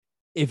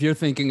If you're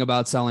thinking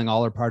about selling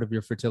all or part of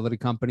your fertility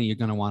company, you're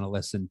going to want to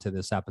listen to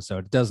this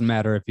episode. It doesn't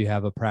matter if you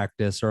have a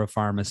practice or a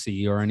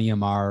pharmacy or an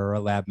EMR or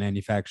a lab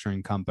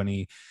manufacturing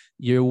company.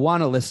 You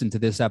want to listen to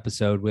this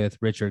episode with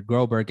Richard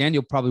Groberg, and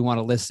you'll probably want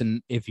to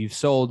listen if you've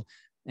sold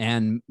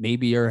and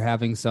maybe you're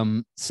having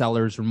some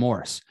seller's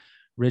remorse.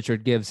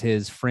 Richard gives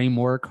his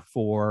framework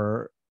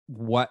for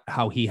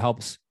how he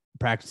helps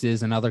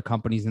practices and other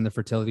companies in the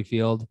fertility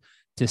field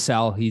to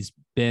sell. He's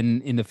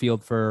been in the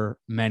field for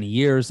many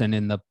years, and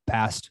in the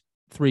past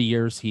 3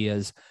 years, he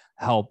has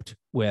helped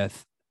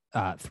with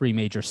 3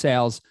 major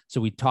sales.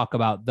 So we talk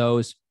about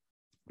those.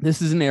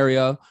 This is an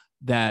area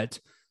that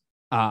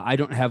I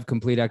don't have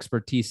complete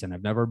expertise in.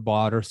 I've never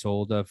bought or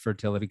sold a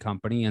fertility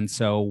company. And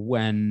so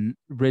when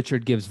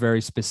Richard gives very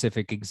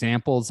specific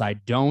examples,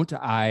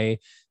 I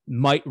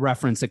might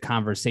reference a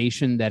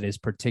conversation that is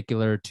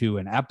particular to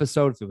an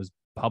episode if it was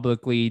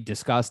publicly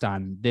discussed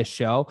on this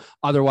show.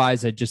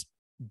 Otherwise, I just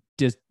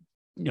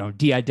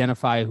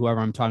de-identify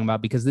whoever I'm talking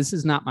about, because this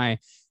is not my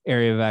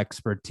area of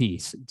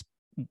expertise. It's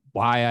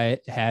why I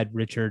had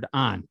Richard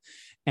on.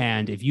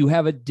 And if you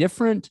have a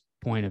different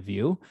point of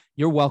view,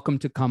 you're welcome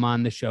to come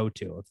on the show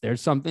too. If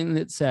there's something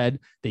that said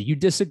that you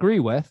disagree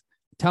with,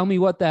 tell me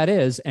what that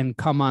is and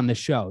come on the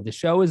show. The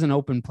show is an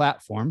open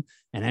platform,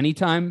 and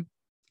anytime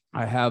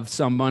I have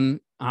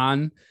someone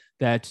on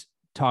that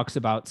talks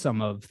about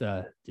some of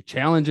the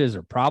challenges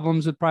or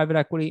problems with private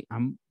equity,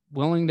 I'm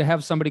willing to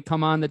have somebody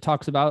come on that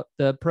talks about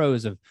the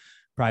pros of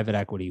private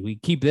equity. We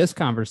keep this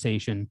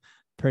conversation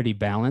pretty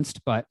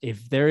balanced, but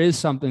if there is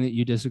something that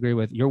you disagree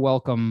with, you're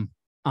welcome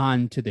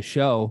on to the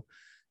show.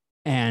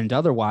 And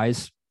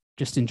otherwise,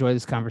 just enjoy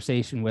this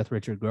conversation with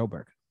Richard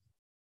Groberg.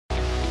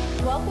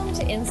 Welcome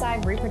to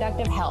Inside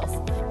Reproductive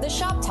Health, the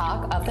shop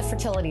talk of the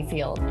fertility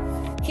field.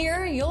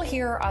 Here, you'll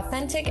hear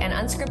authentic and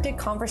unscripted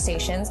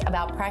conversations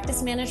about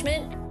practice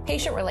management,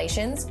 patient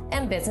relations,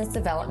 and business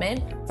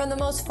development from the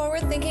most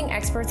forward-thinking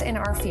experts in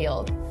our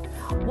field.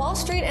 Wall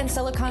Street and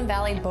Silicon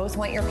Valley both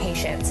want your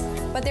patients,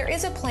 but there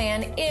is a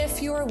plan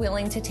if you are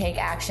willing to take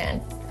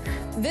action.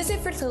 Visit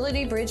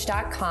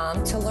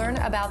fertilitybridge.com to learn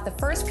about the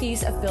first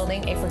piece of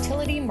building a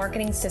fertility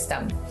marketing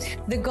system,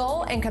 the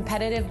goal and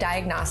competitive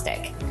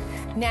diagnostic.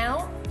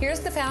 Now, here's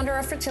the founder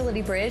of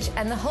Fertility Bridge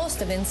and the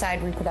host of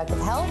Inside Reproductive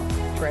Health,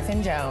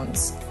 Griffin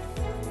Jones.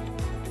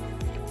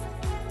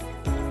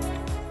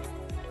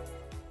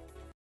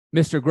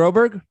 Mr.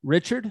 Groberg,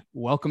 Richard,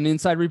 welcome to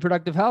Inside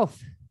Reproductive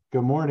Health.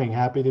 Good morning.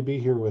 Happy to be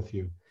here with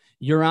you.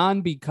 You're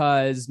on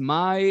because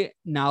my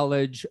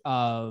knowledge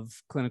of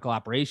clinical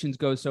operations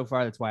goes so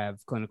far. That's why I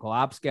have clinical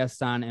ops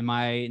guests on, and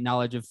my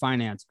knowledge of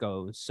finance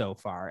goes so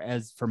far.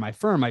 As for my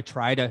firm, I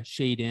try to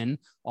shade in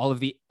all of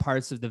the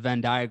parts of the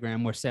Venn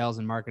diagram where sales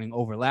and marketing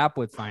overlap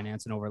with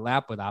finance and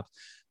overlap with ops,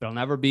 but I'll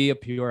never be a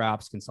pure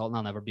ops consultant.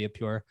 I'll never be a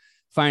pure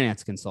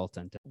finance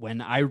consultant.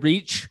 When I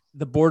reach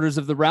the borders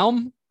of the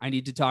realm, I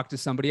need to talk to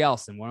somebody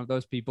else. And one of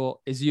those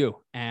people is you.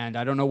 And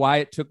I don't know why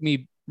it took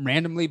me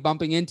randomly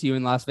bumping into you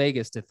in Las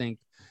Vegas to think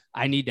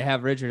I need to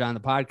have Richard on the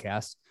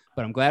podcast,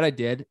 but I'm glad I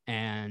did.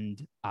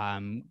 And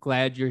I'm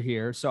glad you're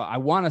here. So I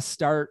want to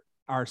start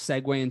our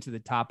segue into the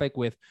topic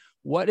with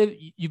what if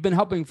you've been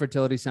helping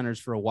fertility centers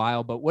for a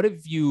while, but what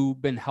have you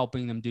been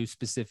helping them do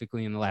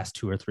specifically in the last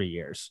 2 or 3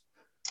 years?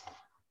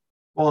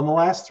 Well, in the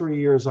last 3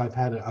 years, I've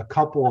had a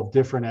couple of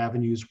different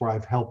avenues where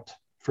I've helped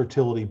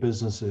fertility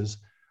businesses.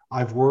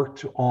 I've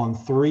worked on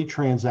 3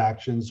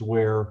 transactions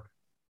where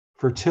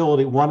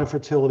one a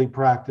fertility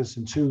practice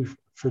and 2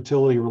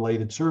 fertility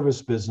related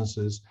service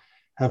businesses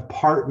have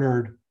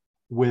partnered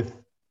with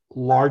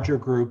larger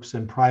groups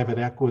and private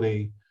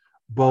equity,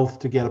 both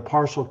to get a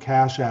partial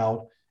cash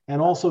out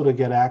and also to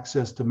get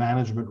access to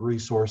management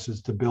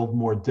resources to build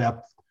more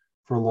depth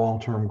for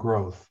long-term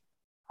growth.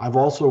 I've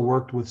also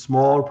worked with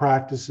smaller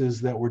practices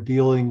that were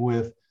dealing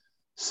with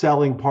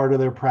selling part of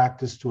their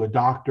practice to a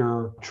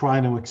doctor,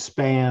 trying to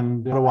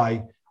expand. How do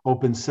I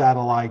open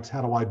satellites?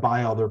 How do I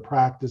buy other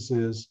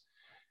practices?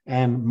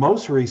 And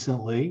most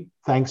recently,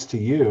 thanks to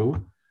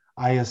you,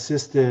 I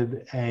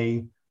assisted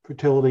a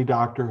fertility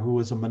doctor who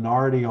was a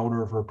minority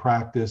owner of her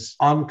practice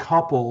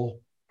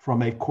uncouple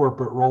from a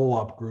corporate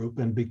roll-up group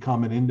and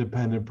become an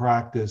independent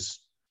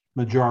practice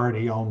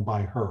majority owned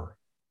by her.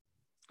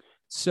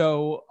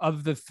 So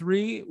of the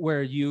 3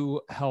 where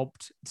you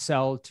helped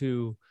sell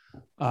to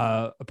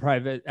a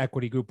private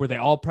equity group, were they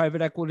all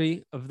private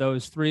equity? Of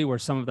those 3, were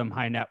some of them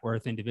high net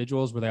worth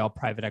individuals? Were they all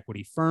private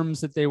equity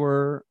firms that they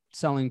were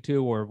selling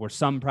to, or were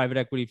some private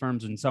equity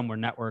firms and some were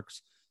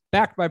networks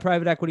backed by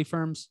private equity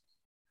firms?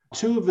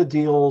 2 of the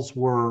deals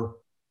were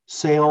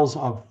sales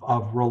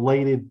of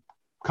related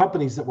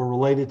companies that were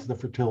related to the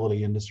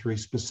fertility industry,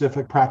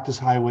 specific Practice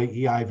Highway,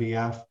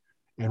 EIVF,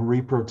 and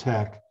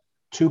Reprotech,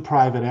 2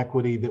 private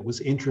equity that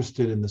was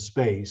interested in the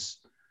space.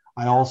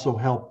 I also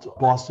helped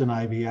Boston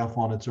IVF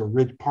on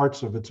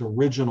parts of its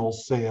original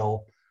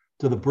sale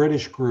to the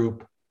British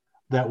group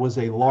that was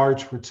a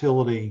large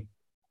fertility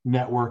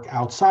network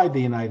outside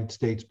the United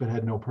States, but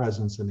had no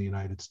presence in the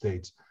United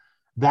States.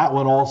 That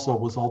one also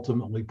was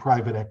ultimately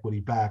private equity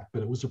backed,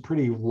 but it was a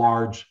pretty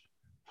large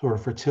sort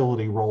of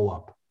fertility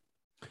roll-up.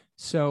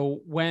 So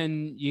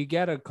when you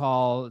get a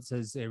call that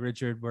says, "Hey,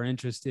 Richard, we're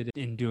interested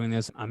in doing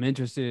this. I'm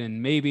interested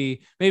in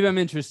maybe I'm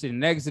interested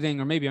in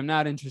exiting, or maybe I'm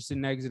not interested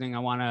in exiting. I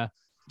want to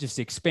just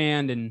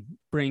expand and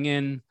bring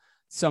in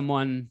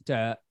someone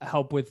to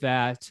help with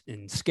that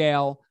and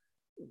scale."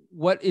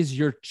 What is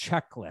your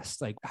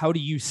checklist? Like, how do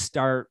you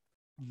start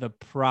the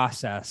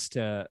process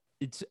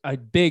it's a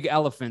big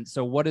elephant.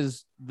 So what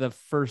is the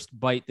first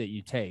bite that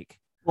you take?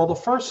 Well, the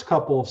first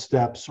couple of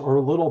steps are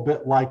a little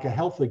bit like a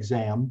health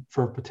exam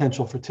for a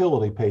potential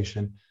fertility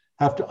patient.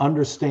 Have to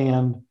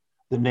understand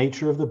the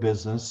nature of the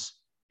business,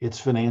 its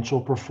financial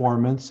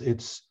performance,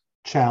 its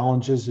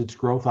challenges, its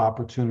growth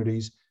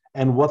opportunities,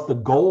 and what the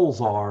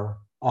goals are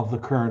of the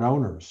current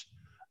owners.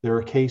 There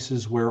are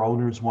cases where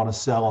owners want to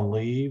sell and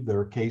leave. There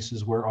are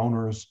cases where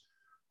owners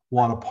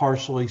want to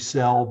partially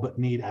sell but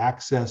need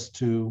access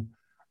to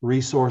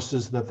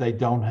resources that they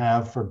don't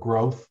have for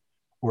growth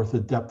or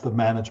the depth of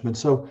management.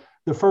 So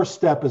the first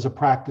step is a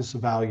practice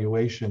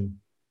evaluation,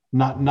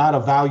 not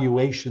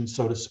evaluation,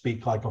 so to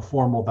speak, like a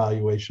formal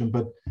evaluation,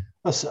 but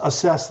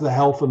assess the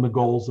health and the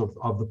goals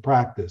of the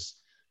practice.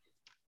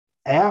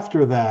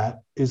 After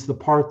that is the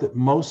part that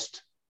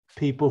most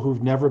people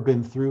who've never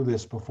been through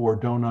this before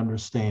don't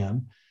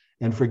understand.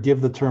 And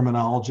forgive the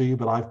terminology,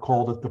 but I've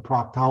called it the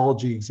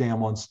proctology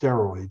exam on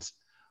steroids.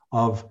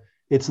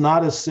 It's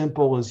not as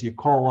simple as you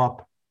call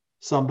up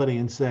somebody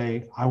and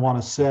say, "I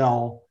want to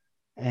sell,"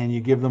 and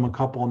you give them a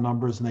couple of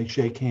numbers and they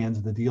shake hands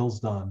and the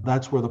deal's done.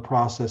 That's where the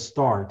process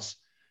starts.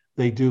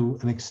 They do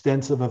an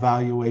extensive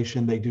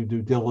evaluation. They do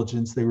due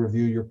diligence. They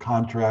review your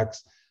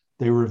contracts.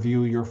 They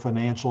review your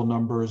financial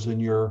numbers and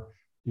your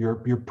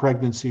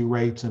pregnancy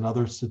rates and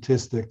other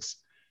statistics.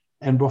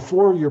 And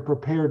before you're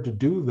prepared to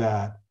do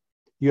that,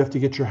 you have to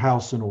get your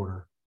house in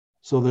order.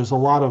 So there's a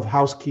lot of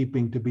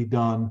housekeeping to be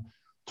done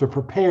to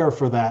prepare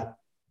for that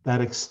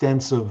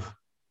extensive,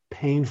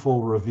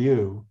 painful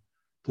review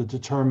to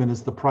determine,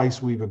 is the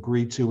price we've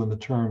agreed to and the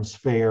terms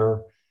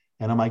fair?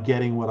 And am I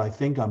getting what I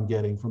think I'm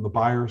getting from the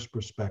buyer's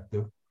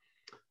perspective?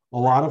 A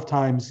lot of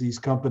times these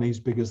companies,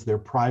 because they're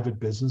private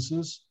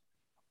businesses,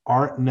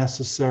 aren't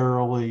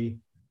necessarily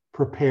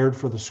prepared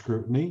for the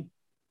scrutiny in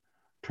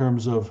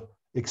terms of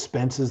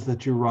expenses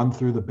that you run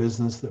through the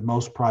business that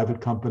most private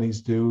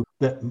companies do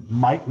that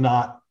might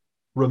not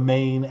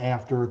remain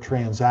after a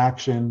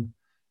transaction.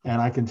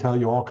 And I can tell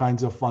you all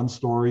kinds of fun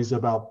stories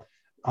about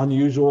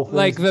unusual things.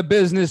 Like the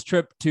business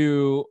trip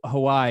to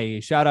Hawaii.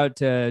 Shout out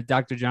to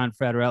Dr. John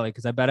Fraterelli,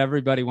 because I bet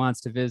everybody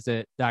wants to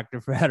visit Dr.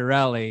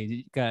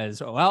 Fraterelli, because,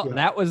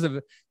 that was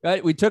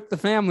we took the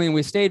family and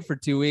we stayed for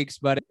 2 weeks,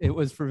 but it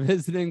was for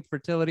visiting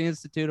Fertility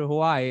Institute of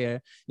Hawaii.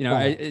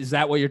 Right. Is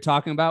that what you're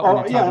talking about?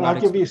 Oh, yeah. And I'll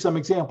give you some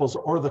examples,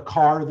 or the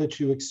car that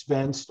you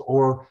expensed,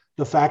 or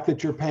the fact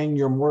that you're paying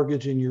your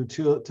mortgage and your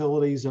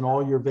utilities and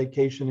all your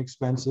vacation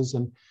expenses.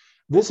 And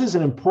this is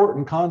an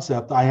important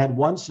concept. I had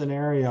one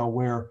scenario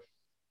where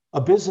a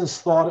business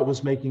thought it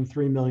was making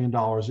 $3 million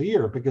a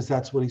year because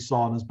that's what he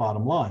saw in his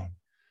bottom line.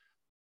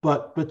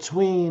 But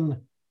between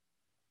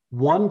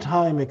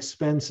one-time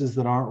expenses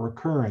that aren't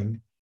recurring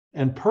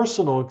and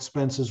personal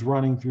expenses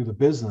running through the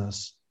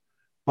business,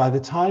 by the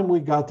time we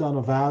got done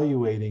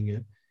evaluating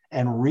it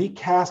and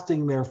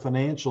recasting their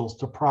financials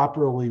to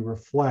properly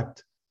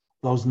reflect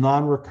those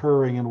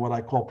non-recurring and what I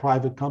call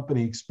private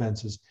company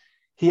expenses,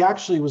 he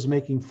actually was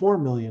making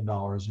 $4 million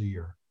a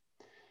year.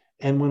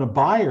 And when a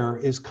buyer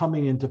is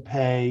coming in to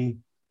pay,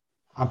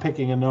 I'm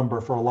picking a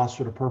number for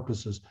illustrative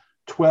purposes,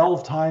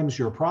 12 times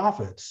your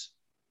profits,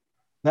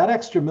 that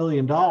extra $1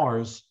 million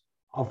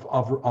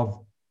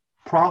of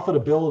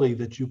profitability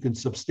that you can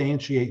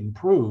substantiate and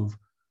prove,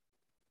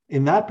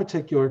 in that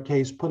particular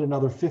case, put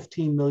another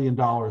 $15 million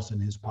in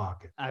his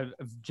pocket. I've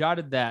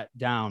jotted that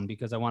down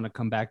because I want to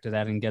come back to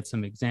that and get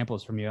some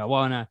examples from you. I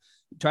want to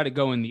try to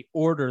go in the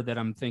order that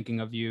I'm thinking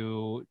of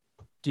you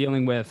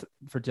dealing with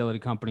fertility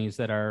companies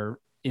that are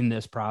in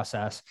this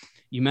process.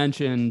 You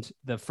mentioned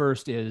the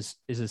first is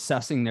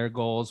assessing their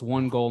goals.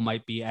 One goal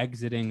might be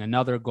exiting.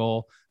 Another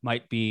goal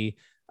might be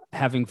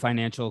having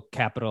financial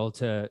capital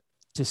to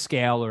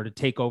scale or to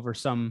take over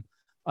some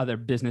other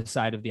business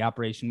side of the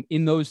operation.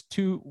 In those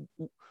two,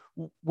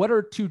 what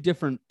are two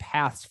different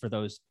paths for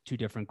those two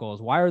different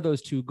goals? Why are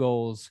those two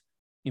goals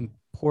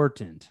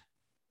important?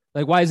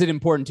 Like, why is it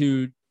important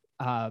to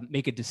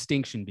make a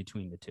distinction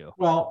between the two?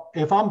 Well,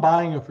 if I'm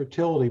buying a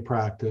fertility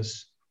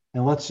practice,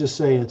 and let's just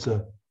say it's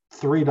a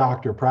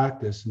 3-doctor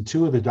practice and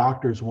 2 of the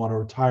doctors want to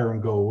retire and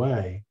go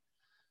away,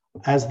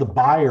 as the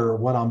buyer,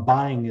 what I'm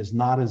buying is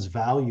not as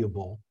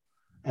valuable.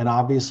 And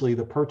obviously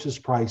the purchase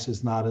price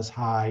is not as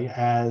high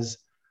as,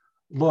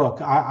 look,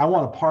 I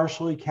want to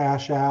partially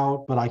cash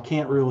out, but I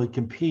can't really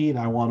compete.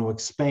 I want to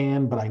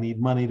expand, but I need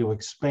money to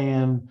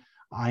expand.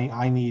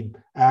 I need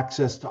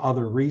access to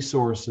other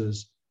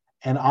resources,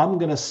 and I'm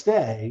going to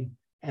stay,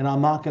 and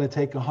I'm not going to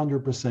take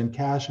 100%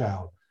 cash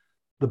out.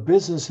 The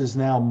business is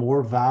now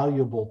more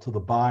valuable to the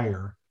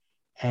buyer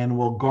and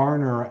will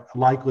garner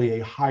likely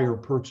a higher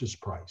purchase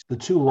price. The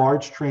 2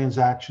 large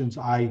transactions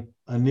I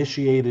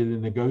initiated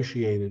and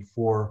negotiated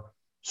for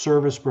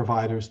service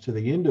providers to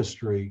the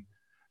industry,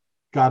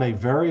 got a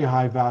very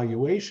high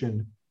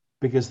valuation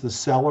because the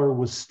seller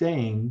was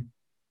staying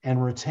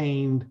and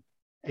retained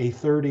a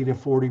 30 to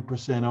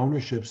 40%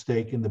 ownership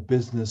stake in the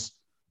business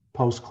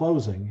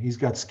post-closing. He's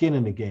got skin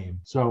in the game.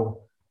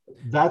 So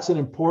that's an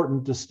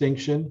important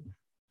distinction,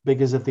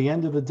 because at the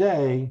end of the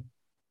day,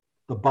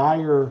 the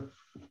buyer,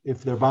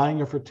 if they're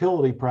buying a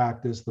fertility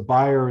practice, the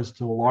buyer is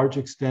to a large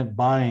extent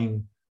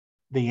buying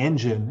the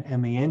engine,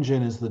 and the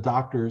engine is the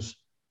doctors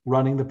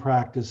running the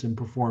practice and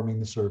performing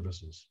the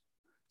services.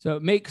 So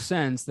it makes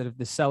sense that if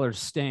the seller's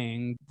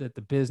staying, that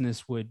the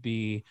business would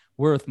be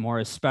worth more,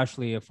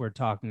 especially if we're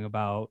talking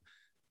about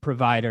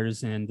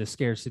providers and the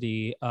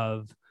scarcity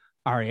of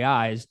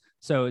REIs.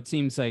 So it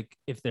seems like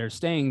if they're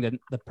staying, then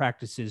the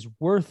practice is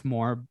worth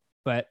more.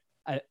 But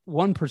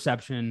one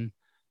perception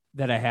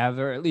that I have,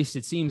 or at least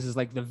it seems, is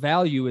like the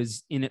value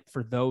is in it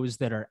for those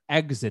that are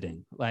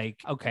exiting. Like,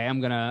 okay,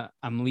 I'm going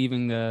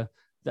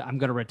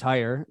to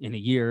retire in a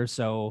year.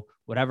 So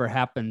whatever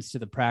happens to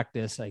the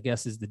practice, I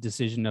guess, is the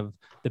decision of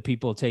the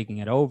people taking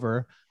it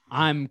over.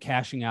 I'm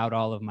cashing out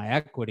all of my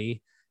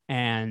equity.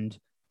 And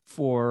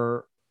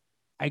for,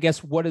 I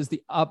guess, what is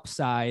the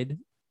upside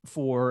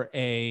for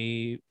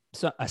a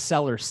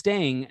seller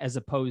staying as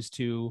opposed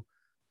to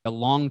a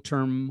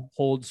long-term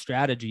hold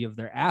strategy of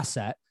their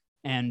asset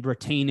and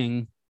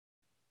retaining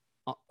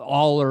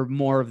all or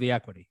more of the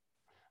equity?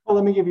 Well,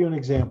 let me give you an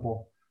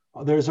example.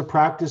 There's a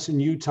practice in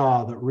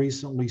Utah that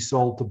recently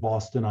sold to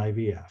Boston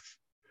IVF.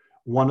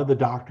 One of the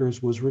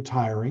doctors was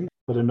retiring,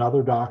 but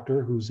another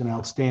doctor, who's an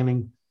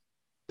outstanding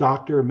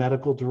doctor,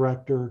 medical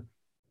director,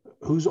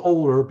 who's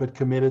older but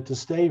committed to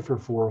stay for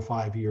 4 or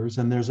 5 years,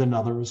 and there's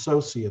another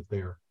associate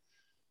there.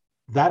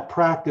 That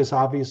practice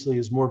obviously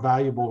is more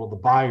valuable to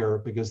the buyer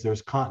because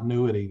there's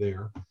continuity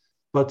there.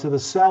 But to the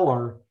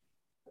seller,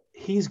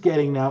 he's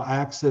getting now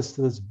access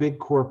to this big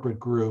corporate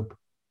group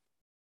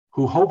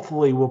who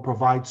hopefully will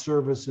provide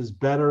services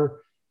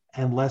better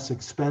and less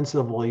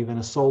expensively than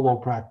a solo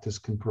practice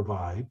can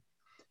provide,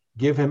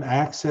 give him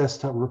access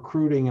to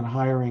recruiting and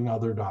hiring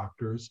other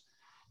doctors,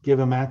 give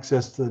him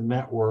access to the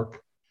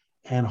network,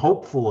 and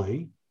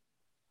hopefully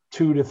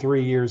 2 to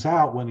 3 years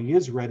out, when he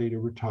is ready to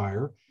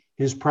retire,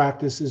 his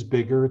practice is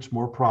bigger, it's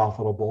more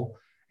profitable,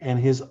 and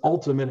his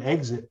ultimate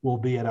exit will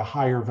be at a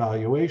higher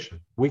valuation.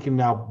 We can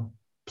now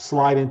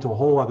slide into a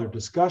whole other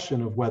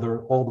discussion of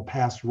whether all the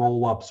past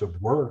roll-ups have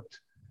worked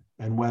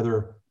and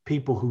whether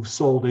people who've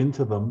sold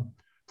into them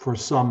for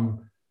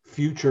some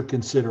future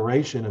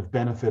consideration have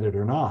benefited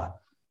or not.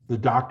 The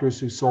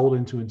doctors who sold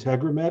into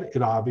IntegraMed,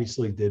 it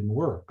obviously didn't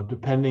work.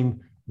 Depending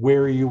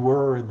where you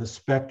were in the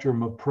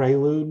spectrum of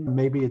Prelude,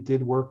 maybe it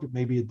did work,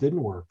 maybe it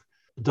didn't work.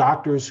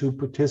 Doctors who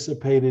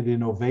participated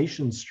in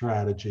Ovation's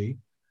strategy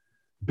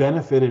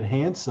benefited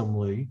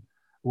handsomely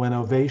when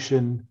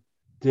Ovation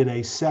did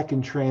a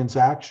second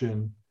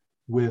transaction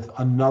with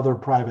another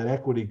private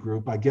equity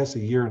group, I guess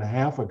 1.5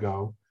 years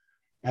ago,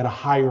 at a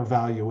higher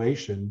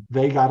valuation.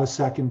 They got a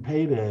second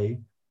payday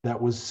that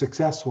was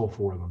successful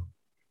for them.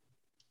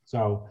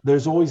 So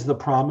there's always the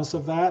promise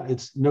of that.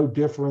 It's no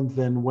different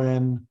than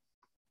when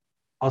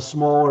a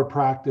smaller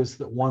practice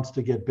that wants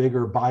to get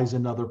bigger buys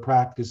another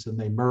practice and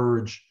they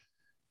merge.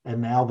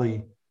 And now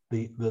the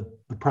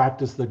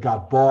practice that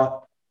got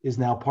bought is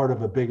now part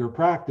of a bigger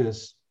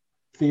practice.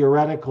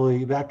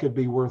 Theoretically, that could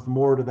be worth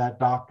more to that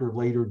doctor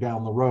later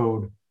down the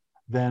road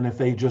than if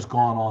they just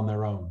gone on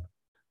their own.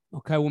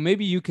 Okay, well,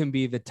 maybe you can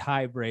be the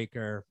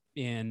tiebreaker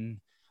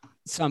in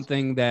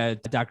something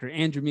that Dr.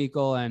 Andrew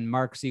Meikle and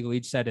Mark Siegel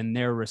each said in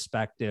their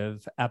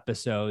respective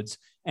episodes.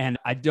 And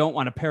I don't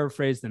want to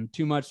paraphrase them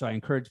too much, so I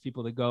encourage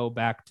people to go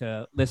back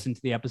to listen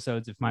to the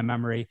episodes. If my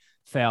memory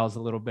fails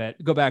a little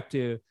bit, go back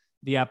to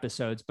the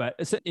episodes. But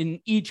in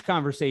each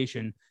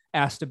conversation,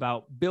 asked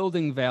about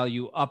building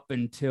value up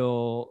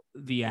until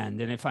the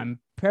end. And if I'm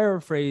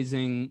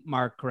paraphrasing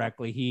Mark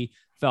correctly, he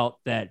felt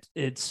that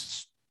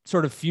it's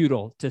sort of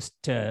futile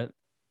to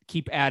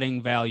keep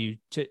adding value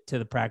to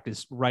the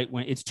practice right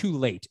when it's too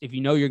late. If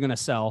you know you're going to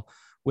sell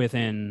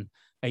within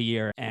a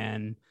year.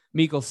 And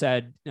Meikle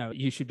said,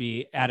 you should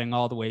be adding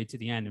all the way to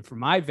the end. And from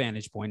my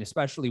vantage point,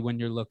 especially when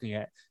you're looking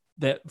at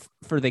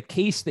for the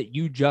case that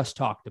you just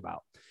talked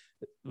about,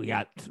 we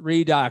got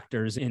 3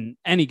 doctors in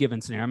any given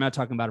scenario. I'm not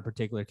talking about a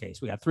particular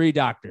case. We got 3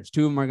 doctors.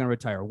 2 of them are going to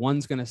retire.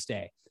 One's going to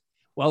stay.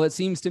 Well, it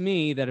seems to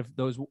me that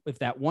if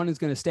that one is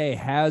going to stay,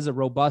 has a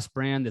robust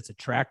brand that's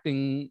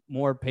attracting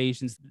more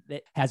patients,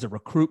 that has a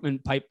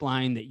recruitment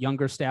pipeline that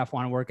younger staff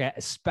want to work at,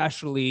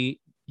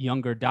 especially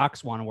younger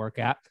docs want to work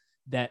at,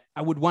 that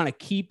I would want to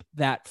keep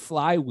that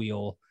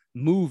flywheel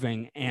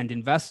moving and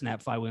invest in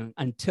that flywheel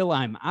until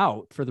I'm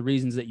out for the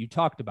reasons that you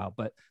talked about.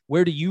 But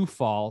where do you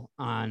fall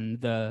on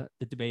the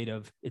debate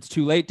of it's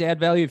too late to add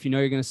value if you know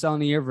you're going to sell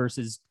in a year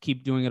versus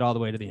keep doing it all the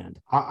way to the end?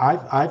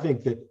 I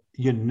think that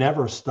you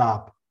never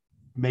stop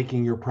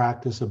making your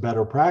practice a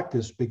better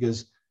practice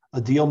because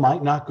a deal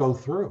might not go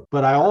through.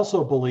 But I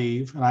also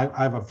believe, and I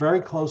have a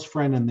very close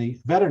friend in the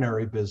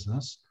veterinary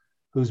business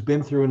who's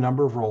been through a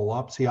number of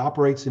roll-ups. He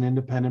operates an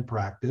independent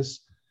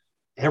practice.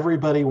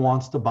 Everybody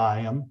wants to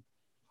buy him.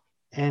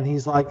 And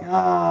he's like,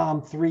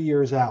 I'm 3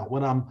 years out.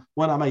 When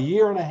I'm a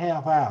year and a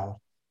half out,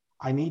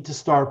 I need to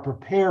start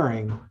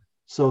preparing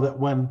so that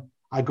when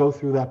I go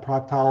through that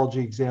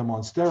proctology exam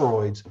on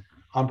steroids,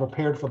 I'm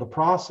prepared for the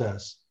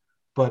process.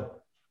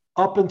 But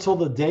up until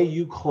the day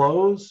you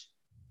close,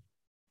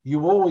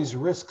 you always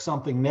risk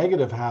something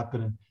negative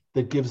happening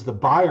that gives the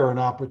buyer an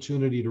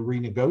opportunity to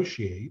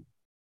renegotiate.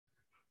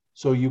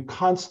 So you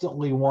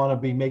constantly want to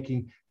be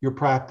making your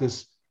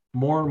practice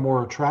more and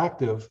more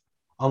attractive,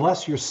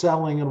 unless you're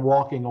selling and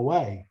walking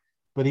away.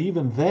 But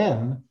even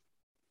then,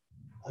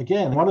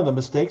 again, one of the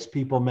mistakes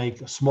people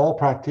make, small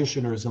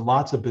practitioners and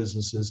lots of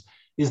businesses,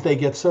 is they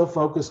get so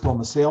focused on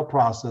the sale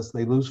process,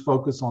 they lose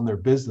focus on their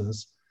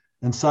business,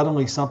 and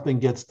suddenly something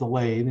gets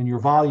delayed and your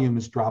volume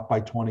is dropped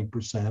by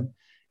 20%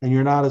 and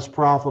you're not as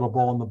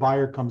profitable, and the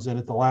buyer comes in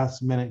at the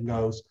last minute and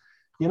goes,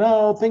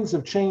 things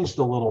have changed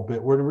a little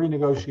bit. We're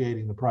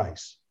renegotiating the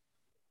price.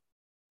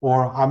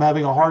 Or I'm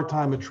having a hard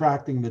time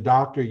attracting the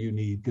doctor you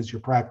need because your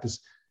practice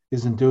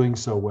isn't doing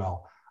so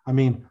well. I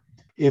mean,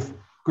 if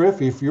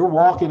you're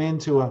walking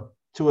into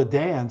a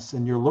dance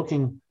and you're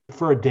looking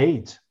for a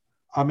date,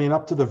 I mean,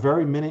 up to the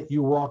very minute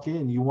you walk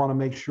in, you want to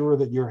make sure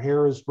that your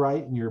hair is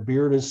right and your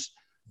beard is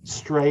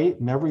straight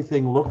and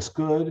everything looks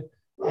good.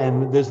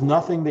 And there's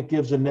nothing that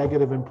gives a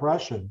negative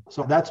impression.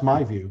 So that's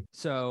my view.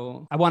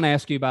 So I want to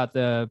ask you about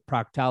the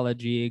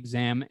proctology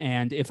exam.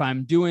 And if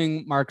I'm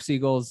doing Mark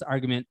Siegel's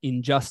argument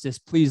injustice,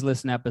 please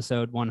listen to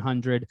episode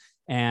 100.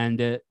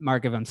 And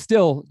Mark, if I'm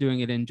still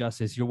doing it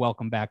injustice, you're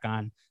welcome back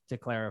on to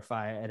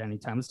clarify at any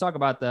time. Let's talk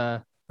about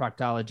the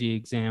proctology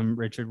exam,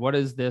 Richard. What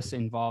does this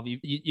involve?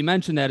 You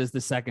mentioned that as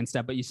the second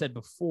step, but you said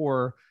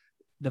before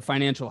the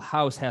financial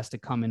house has to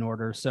come in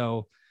order.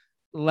 So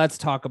let's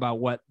talk about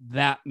what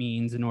that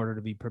means in order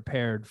to be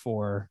prepared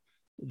for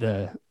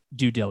the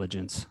due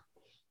diligence.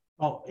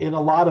 Well, in a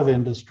lot of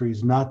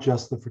industries, not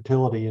just the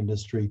fertility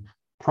industry,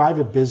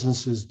 private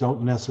businesses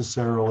don't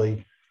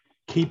necessarily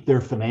keep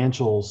their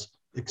financials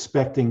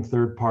expecting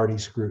third-party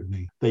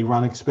scrutiny. They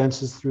run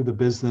expenses through the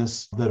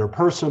business that are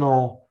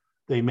personal.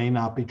 They may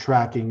not be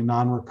tracking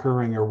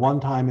non-recurring or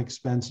one-time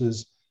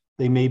expenses.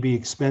 They may be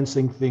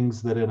expensing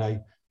things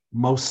that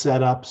most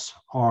setups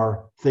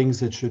are things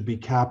that should be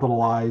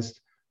capitalized,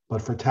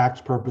 but for tax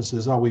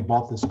purposes, we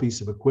bought this piece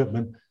of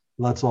equipment,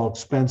 let's all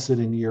expense it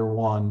in year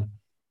one.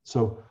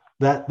 So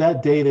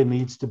that data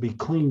needs to be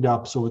cleaned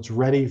up so it's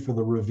ready for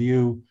the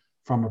review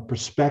from a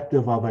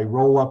perspective of a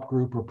roll-up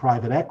group or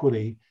private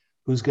equity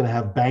who's going to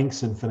have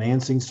banks and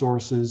financing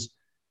sources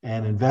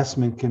and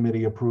investment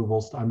committee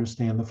approvals to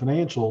understand the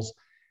financials.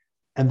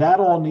 And that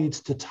all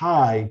needs to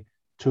tie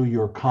to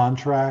your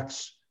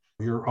contracts,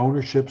 your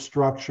ownership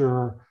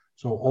structure.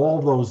 So all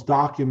those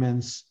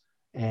documents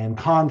and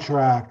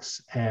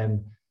contracts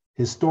and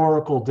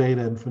historical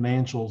data and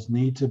financials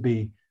need to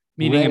be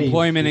meaning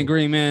employment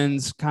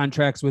agreements,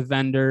 contracts with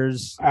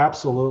vendors.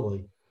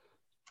 Absolutely.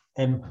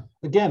 And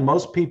again,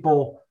 most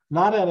people,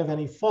 not out of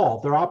any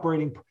fault, they're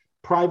operating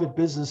private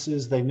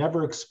businesses. They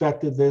never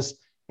expected this.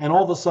 And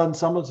all of a sudden,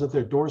 someone's at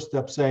their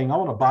doorstep saying, I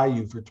want to buy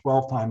you for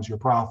 12 times your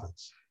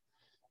profits.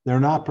 They're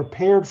not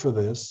prepared for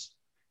this.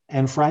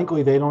 And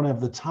frankly, they don't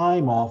have the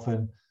time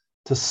often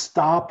to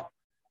stop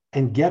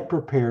and get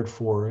prepared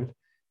for it.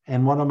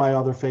 And one of my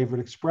other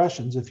favorite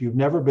expressions, if you've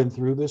never been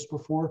through this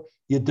before,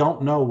 you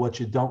don't know what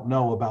you don't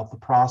know about the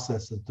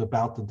process that's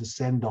about to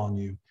descend on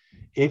you.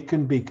 It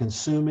can be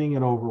consuming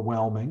and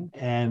overwhelming,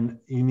 and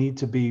you need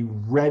to be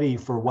ready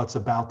for what's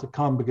about to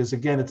come. Because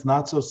again, it's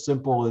not so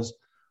simple as,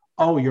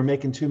 oh, you're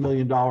making $2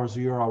 million a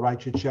year. I'll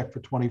write you a check for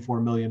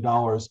 $24 million.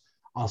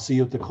 I'll see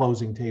you at the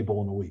closing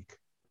table in a week.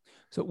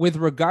 So with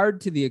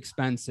regard to the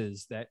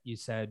expenses that you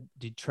said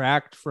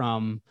detract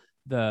from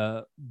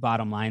the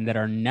bottom line that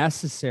are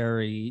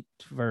necessary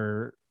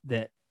for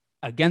that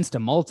against a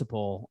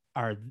multiple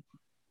are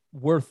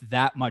worth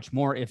that much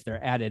more if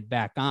they're added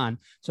back on.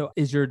 So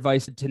is your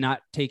advice to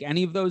not take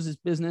any of those as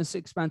business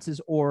expenses,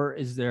 or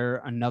is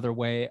there another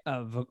way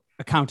of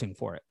accounting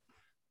for it?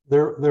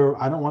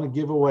 I don't want to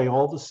give away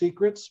all the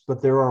secrets,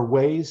 but there are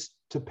ways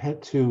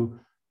to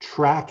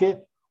track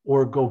it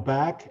or go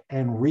back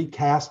and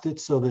recast it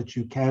so that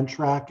you can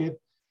track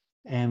it.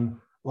 And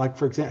like,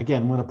 for example,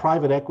 again, when a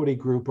private equity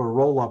group or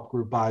roll-up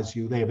group buys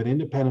you, they have an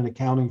independent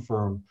accounting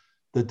firm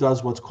that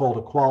does what's called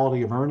a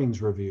quality of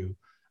earnings review,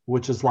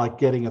 which is like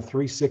getting a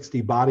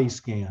 360 body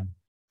scan.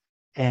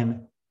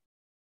 And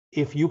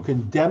if you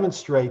can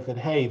demonstrate that,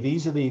 hey,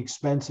 these are the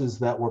expenses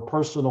that were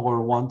personal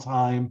or one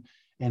time,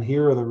 and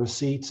here are the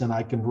receipts, and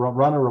I can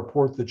run a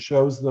report that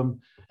shows them,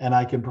 and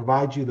I can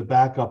provide you the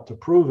backup to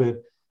prove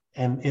it,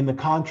 and in the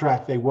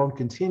contract they won't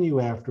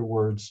continue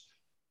afterwards,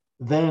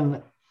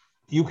 then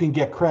you can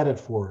get credit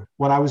for it.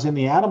 When I was in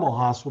the animal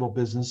hospital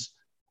business,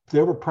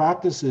 there were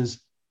practices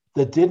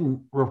that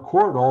didn't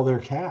record all their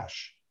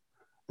cash,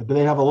 but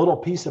they have a little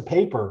piece of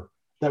paper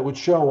that would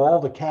show all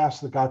the cash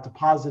that got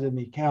deposited in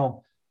the account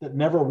that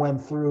never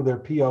went through their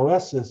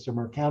POS system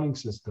or accounting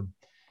system.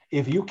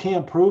 If you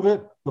can't prove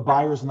it, the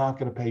buyer's not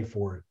going to pay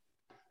for it.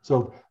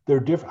 So they're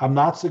different. I'm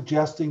not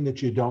suggesting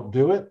that you don't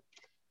do it,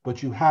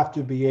 but you have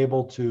to be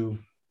able to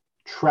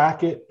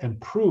track it, and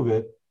prove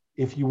it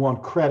if you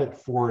want credit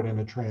for it in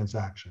a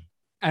transaction.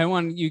 I don't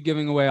want you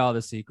giving away all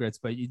the secrets,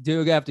 but you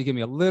do have to give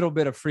me a little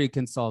bit of free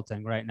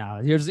consulting right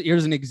now. Here's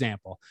an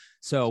example.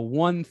 So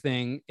one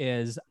thing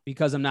is,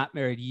 because I'm not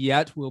married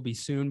yet, will be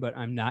soon, but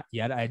I'm not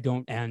yet.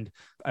 And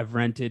I've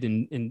rented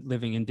and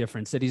living in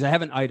different cities. I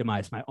haven't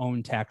itemized my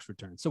own tax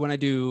return. So when I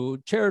do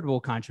charitable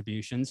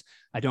contributions,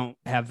 I don't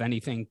have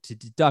anything to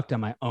deduct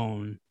on my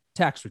own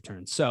tax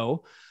return.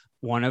 So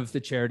one of the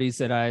charities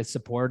that I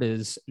support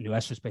is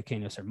Nuestros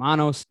Pequeños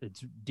Hermanos.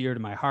 It's dear to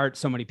my heart.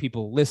 So many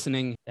people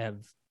listening have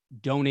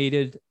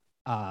donated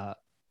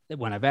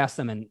when I've asked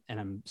them, and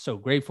I'm so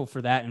grateful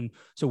for that. And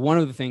so one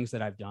of the things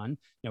that I've done,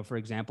 for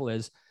example,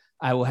 is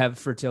I will have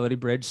Fertility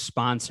Bridge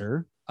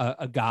sponsor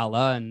a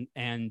gala,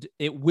 and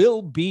it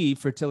will be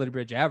Fertility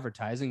Bridge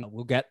advertising.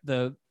 We'll get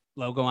the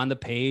logo on the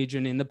page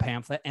and in the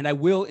pamphlet, and I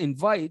will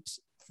invite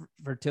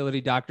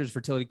fertility doctors,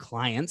 fertility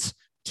clients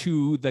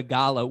to the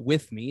gala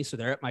with me. So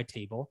they're at my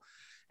table,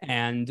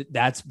 and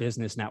that's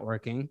business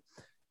networking.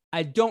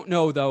 I don't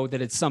know, though,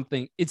 that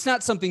it's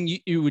not something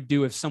you would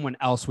do if someone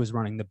else was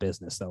running the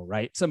business, though,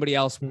 right? Somebody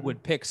else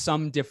would pick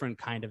some different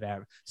kind of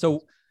ad.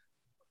 So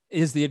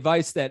is the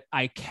advice that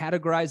I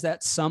categorize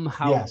that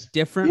somehow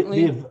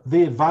differently?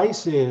 The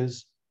advice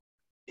is,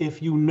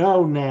 if you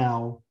know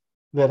now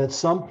that at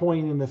some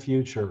point in the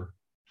future,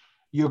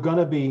 you're going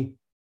to be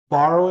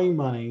borrowing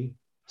money,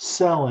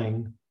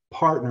 selling,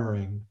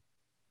 partnering,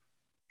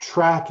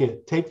 track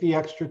it, take the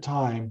extra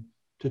time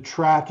to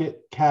track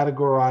it,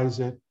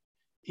 categorize it.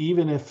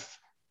 Even if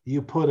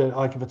you put it,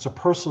 like if it's a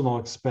personal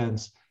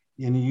expense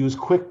and you use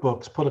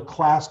QuickBooks, put a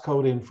class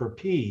code in for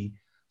P,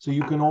 so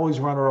you can always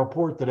run a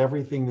report that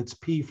everything that's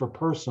P for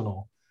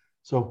personal.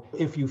 So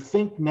if you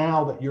think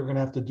now that you're going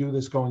to have to do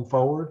this going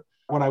forward,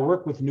 when I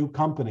work with new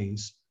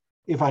companies,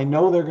 if I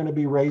know they're going to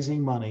be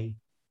raising money,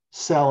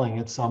 selling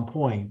at some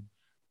point,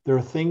 there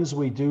are things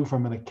we do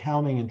from an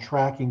accounting and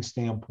tracking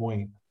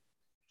standpoint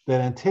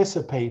that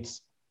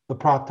anticipates the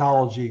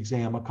proctology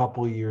exam a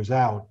couple of years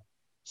out,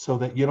 so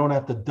that you don't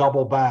have to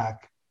double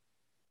back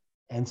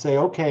and say,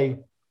 okay,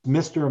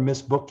 Mr. and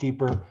Miss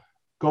Bookkeeper,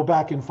 go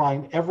back and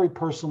find every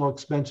personal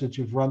expense that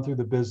you've run through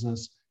the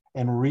business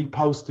and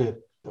repost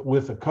it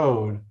with a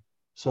code,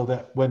 so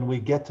that when we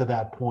get to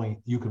that point,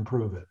 you can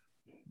prove it.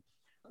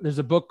 There's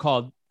a book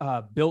called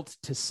Built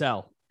to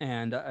Sell.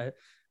 And I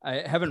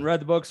haven't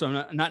read the book, so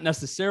I'm not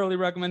necessarily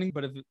recommending,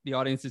 but if the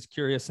audience is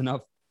curious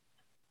enough,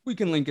 we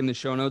can link in the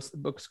show notes. The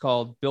book's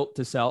called Built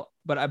to Sell.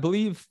 But I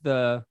believe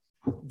the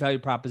value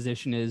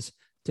proposition is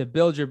to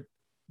build your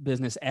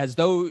business as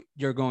though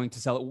you're going to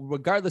sell it,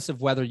 regardless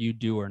of whether you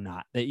do or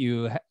not,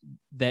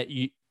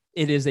 it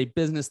is a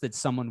business that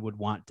someone would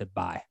want to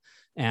buy.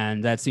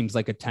 And that seems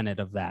like a tenet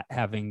of that,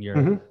 having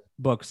your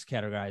books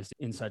categorized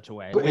in such a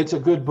way. It's a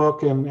good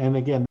book. And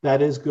again,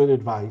 that is good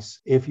advice.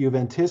 If you've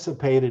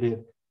anticipated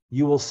it,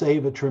 you will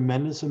save a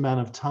tremendous amount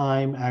of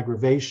time,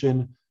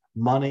 aggravation,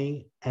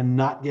 money, and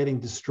not getting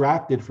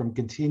distracted from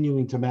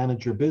continuing to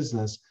manage your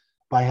business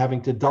by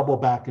having to double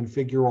back and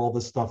figure all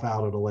this stuff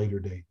out at a later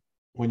date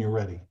when you're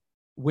ready.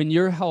 When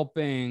you're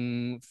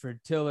helping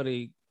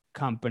fertility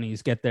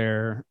companies get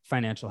their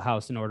financial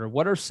house in order,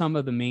 what are some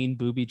of the main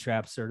booby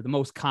traps, or the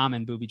most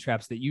common booby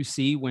traps that you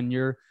see when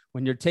you're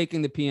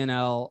taking the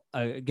P&L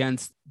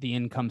against the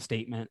income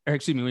statement, or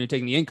excuse me, when you're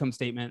taking the income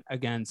statement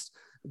against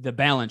the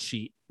balance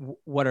sheet?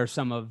 What are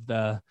some of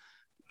the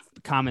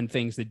common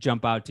things that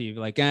jump out to you,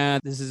 like,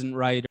 this isn't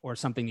right, or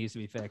something needs to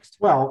be fixed?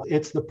 Well,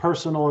 it's the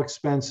personal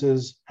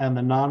expenses and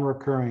the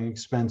non-recurring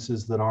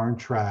expenses that aren't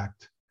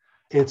tracked.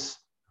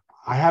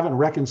 I haven't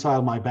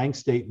reconciled my bank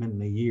statement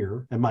in a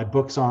year, and my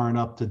books aren't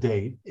up to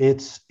date.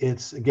 It's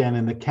again,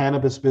 in the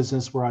cannabis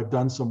business where I've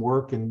done some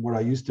work, and where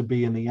I used to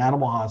be in the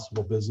animal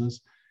hospital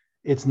business,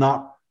 it's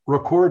not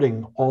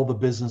recording all the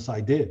business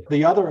I did.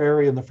 The other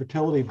area in the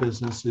fertility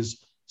business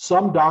is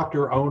some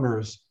doctor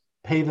owners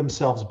pay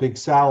themselves big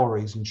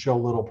salaries and show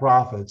little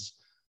profits.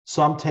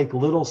 Some take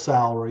little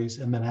salaries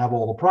and then have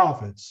all the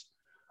profits.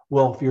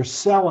 Well, if you're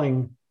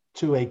selling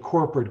to a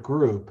corporate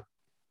group,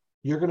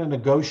 you're going to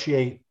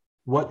negotiate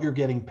what you're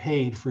getting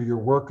paid for your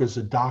work as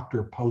a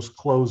doctor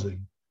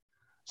post-closing.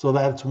 So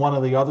that's one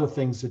of the other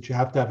things that you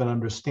have to have an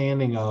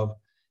understanding of,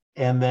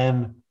 and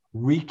then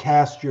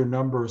recast your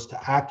numbers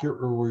to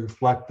accurately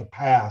reflect the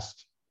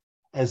past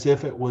as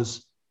if it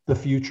was the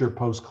future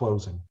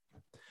post-closing.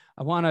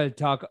 I want to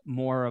talk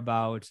more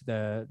about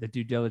the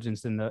due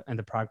diligence and the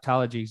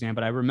proctology exam,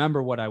 but I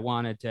remember what I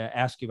wanted to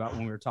ask you about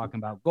when we were talking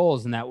about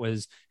goals, and that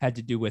had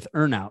to do with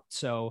earnout.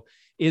 So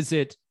is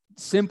it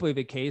simply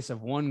the case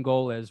of one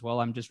goal is, well,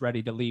 I'm just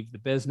ready to leave the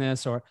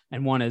business,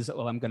 and one is,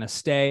 well, I'm going to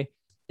stay?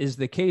 Is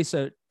the case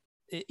of,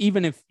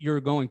 even if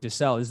you're going to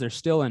sell, is there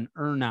still an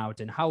earnout,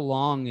 and how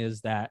long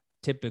is that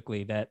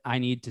typically, that I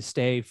need to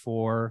stay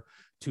for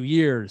 2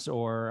 years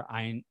or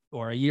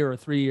a year or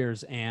 3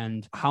 years,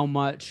 and how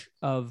much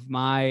of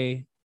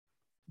my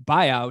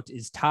buyout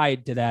is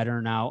tied to that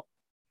earnout,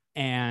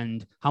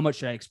 and how much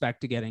should I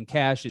expect to get in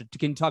cash?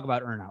 Can you talk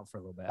about earnout for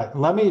a little bit?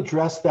 Let me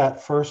address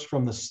that first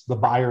from the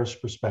buyer's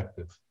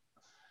perspective.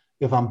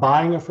 if I'm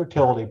buying a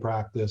fertility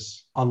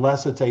practice,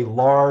 unless it's a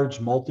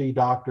large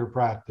multi-doctor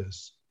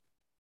practice,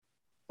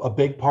 a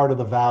big part of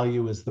the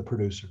value is the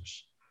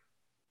producers.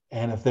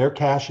 And if they're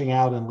cashing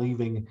out and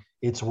leaving,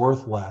 it's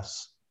worth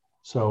less.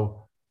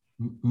 So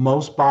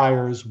most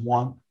buyers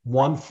want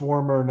one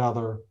form or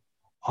another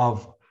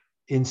of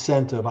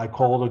incentive. I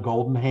call it a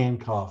golden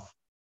handcuff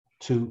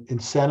to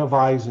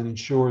incentivize and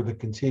ensure the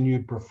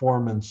continued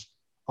performance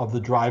of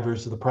the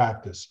drivers of the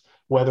practice,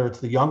 whether it's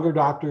the younger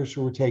doctors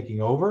who are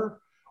taking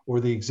over or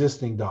the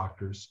existing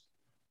doctors.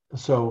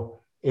 So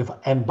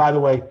and by the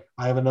way,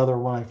 I have another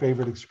one of my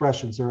favorite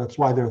expressions there. That's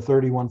why there are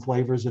 31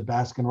 flavors at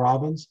Baskin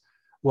Robbins.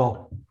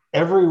 Well,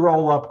 every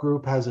roll-up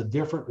group has a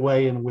different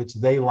way in which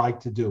they like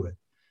to do it.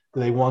 Do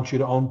they want you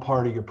to own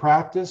part of your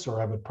practice or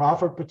have a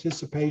profit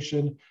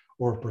participation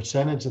or a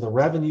percentage of the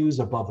revenues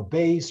above a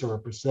base or a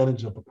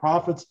percentage of the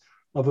profits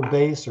of a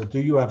base? Or do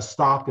you have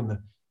stock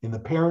in the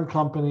parent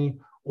company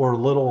or a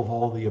little of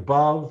all the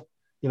above?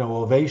 You know,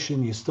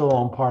 Ovation, you still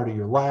own part of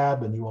your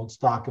lab and you own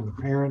stock in the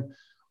parent.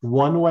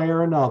 One way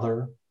or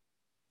another,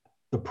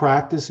 the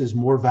practice is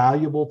more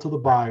valuable to the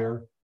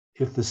buyer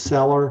if the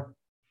seller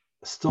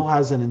still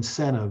has an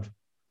incentive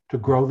to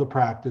grow the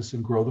practice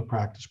and grow the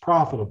practice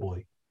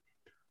profitably.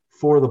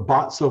 For the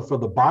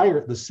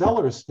buyer, the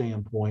seller's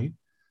standpoint,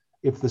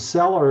 if the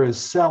seller is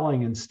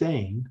selling and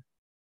staying,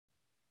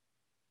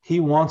 he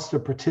wants to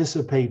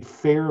participate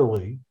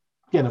fairly.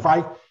 Again,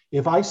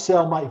 if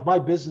my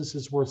business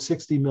is worth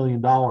 $60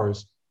 million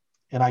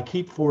and I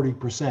keep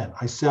 40%,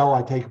 I sell,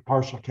 I take a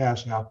partial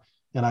cash out,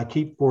 and I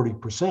keep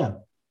 40%,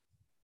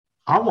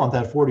 I want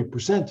that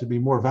 40% to be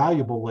more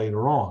valuable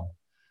later on.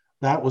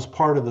 That was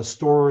part of the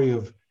story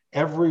of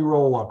every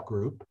roll-up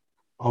group.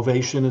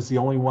 Ovation is the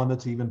only one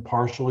that's even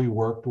partially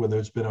worked where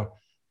there's been a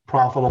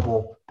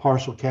profitable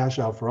partial cash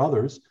out for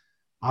others.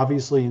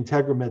 Obviously,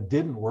 Integramed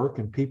didn't work,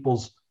 and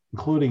people's,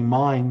 including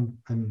mine,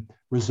 and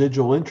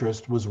residual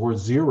interest was worth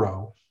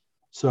zero.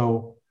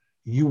 So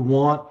you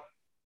want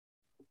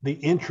the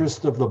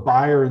interest of the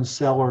buyer and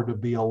seller to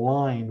be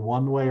aligned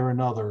one way or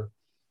another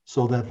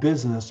so that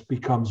business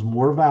becomes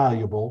more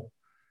valuable.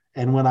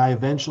 And when I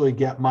eventually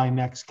get my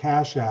next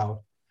cash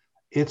out,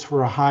 it's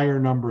for a higher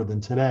number than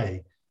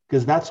today,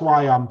 because that's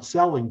why I'm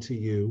selling to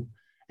you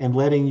and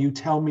letting you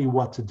tell me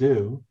what to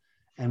do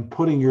and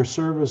putting your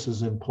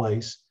services in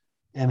place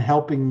and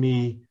helping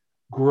me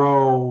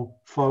grow,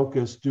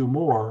 focus, do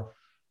more.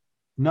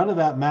 None of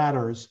that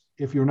matters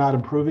if you're not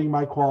improving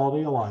my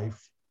quality of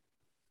life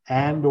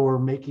and or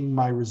making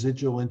my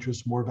residual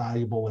interest more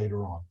valuable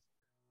later on.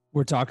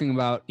 We're talking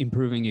about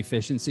improving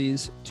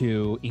efficiencies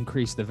to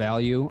increase the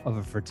value of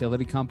a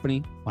fertility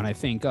company. When I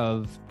think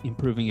of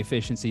improving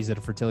efficiencies at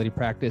a fertility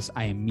practice,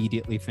 I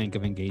immediately think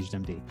of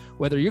EngageDMD.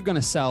 Whether you're going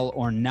to sell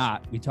or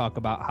not, we talk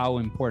about how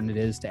important it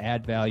is to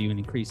add value and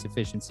increase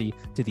efficiency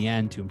to the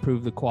end to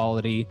improve the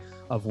quality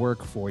of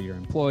work for your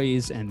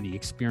employees and the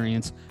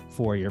experience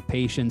for your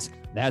patients.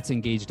 That's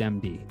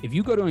EngageDMD. If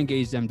you go to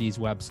EngageDMD's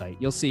website,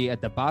 you'll see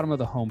at the bottom of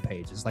the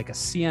homepage is like a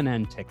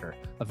CNN ticker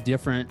of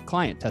different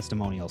client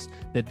testimonials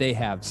that they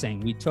have saying,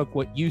 we took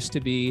what used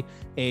to be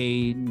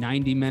a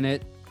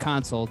 90-minute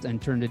consult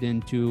and turned it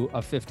into a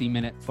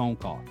 50-minute phone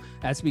call.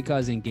 That's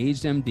because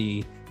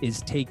EngageDMD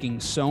is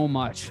taking so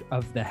much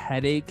of the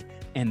headache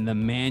and the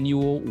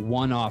manual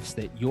one-offs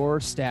that your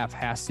staff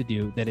has to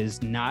do that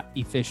is not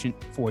efficient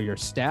for your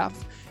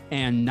staff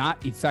and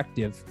not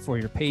effective for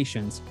your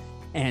patients,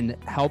 and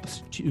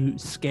helps to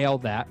scale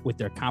that with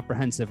their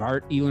comprehensive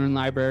ART eLearn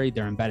library,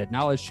 their embedded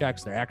knowledge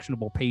checks, their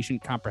actionable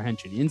patient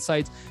comprehension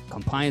insights,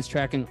 compliance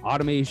tracking,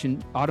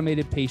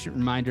 automated patient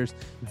reminders,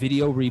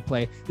 video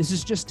replay. This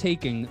is just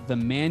taking the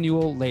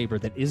manual labor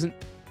that isn't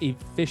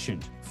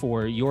efficient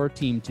for your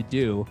team to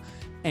do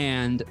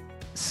and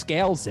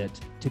scales it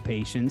to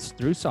patients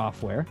through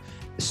software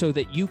so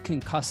that you can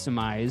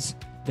customize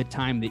the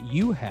time that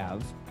you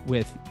have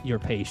with your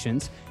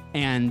patients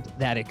and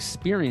that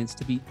experience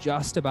to be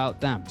just about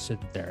them, so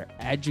that they're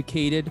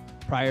educated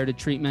prior to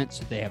treatment,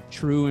 so they have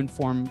true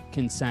informed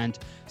consent,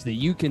 so that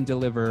you can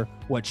deliver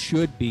what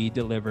should be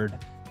delivered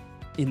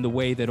in the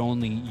way that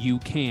only you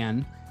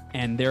can,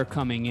 and they're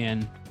coming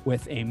in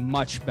with a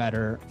much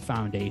better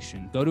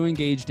foundation. Go to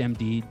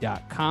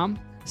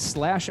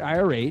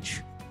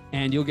engagedmd.com/IRH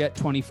and you'll get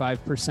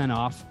 25%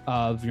 off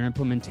of your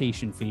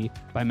implementation fee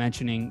by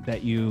mentioning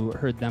that you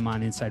heard them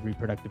on Inside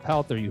Reproductive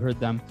Health or you heard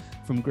them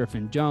from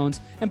Griffin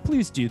Jones. And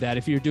please do that.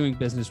 If you're doing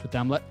business with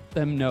them, let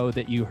them know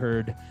that you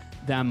heard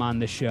them on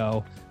the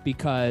show,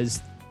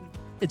 because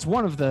it's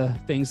one of the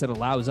things that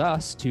allows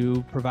us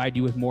to provide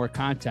you with more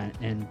content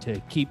and to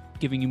keep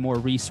giving you more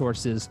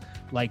resources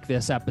like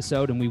this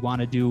episode. And we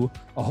want to do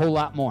a whole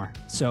lot more.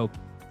 So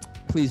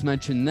please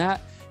mention that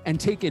and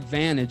take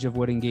advantage of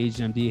what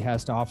EngageDMD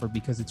has to offer,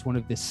 because it's one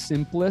of the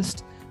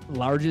simplest,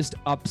 largest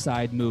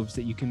upside moves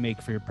that you can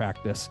make for your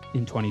practice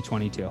in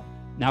 2022.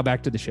 Now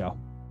back to the show.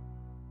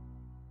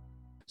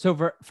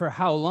 So for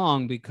how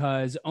long?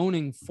 Because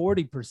owning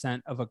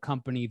 40% of a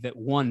company that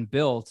one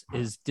built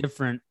is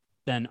different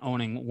than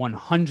owning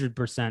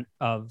 100%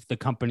 of the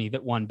company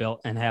that one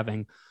built and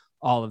having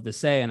all of the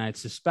say. And I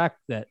suspect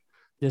that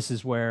this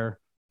is where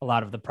a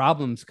lot of the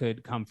problems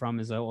could come from,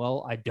 is that,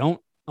 well, I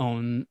don't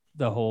own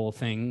the whole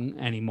thing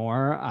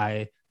anymore.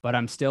 But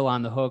I'm still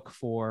on the hook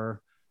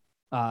for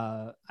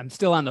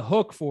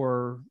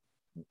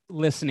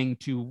listening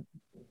to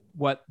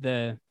what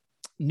the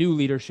new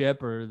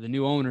leadership or the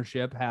new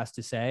ownership has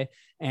to say.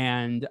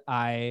 And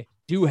I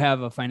do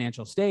have a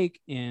financial stake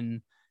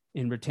in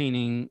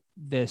retaining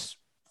this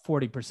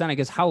 40%. I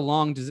guess, how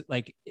long does it,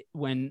 like,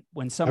 when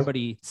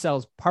somebody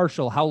sells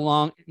partial, how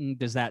long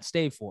does that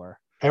stay for?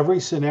 Every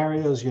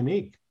scenario is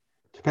unique.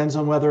 Depends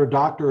on whether a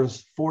doctor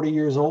is 40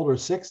 years old or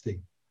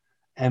 60,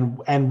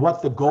 and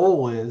what the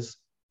goal is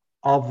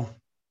of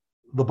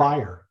the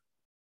buyer.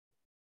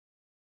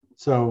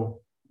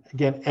 So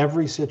again,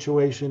 every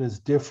situation is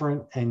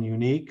different and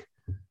unique.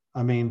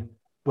 I mean,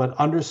 but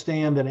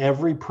understand that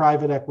every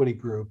private equity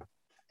group,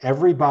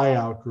 every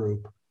buyout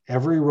group,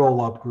 every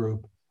roll-up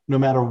group, no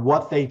matter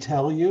what they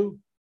tell you,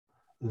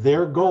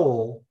 their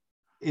goal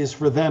is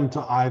for them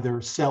to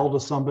either sell to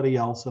somebody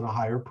else at a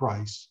higher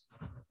price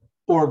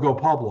or go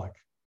public.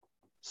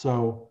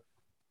 So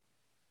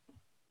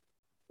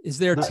is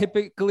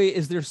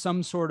there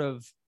some sort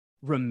of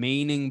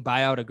remaining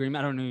buyout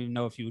agreement? I don't even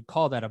know if you would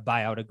call that a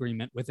buyout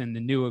agreement within the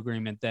new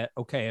agreement, that,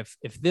 okay,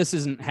 if this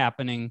isn't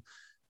happening,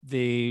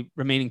 the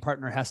remaining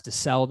partner has to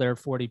sell their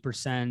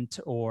 40%,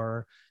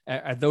 or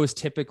are those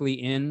typically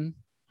in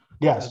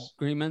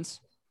agreements?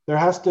 There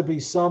has to be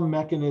some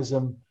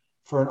mechanism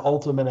for an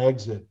ultimate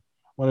exit.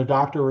 When a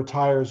doctor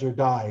retires or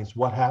dies,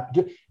 what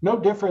happens? No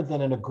different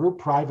than in a group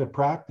private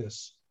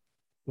practice,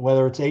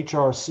 whether it's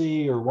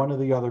HRC or one of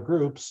the other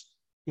groups.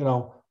 You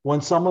know,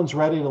 when someone's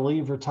ready to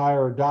leave,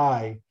 retire, or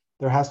die,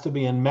 there has to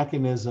be a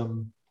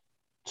mechanism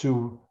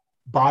to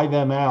buy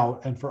them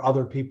out and for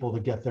other people to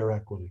get their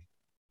equity.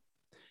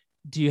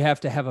 Do you have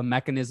to have a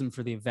mechanism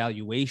for the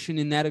evaluation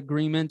in that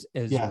agreement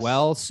as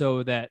well?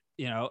 So that,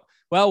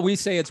 well, we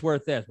say it's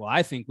worth this. Well,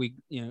 I think we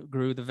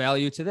grew the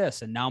value to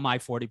this, and now my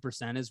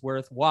 40% is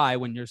worth Y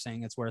when you're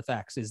saying it's worth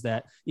X. Is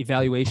that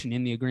evaluation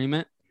in the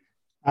agreement?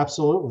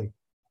 Absolutely.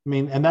 I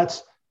mean, and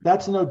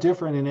that's no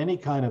different in any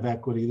kind of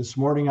equity. This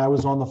morning, I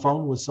was on the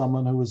phone with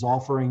someone who was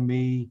offering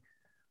me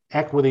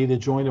equity to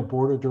join a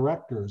board of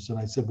directors. And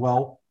I said,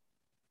 well,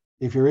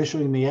 if you're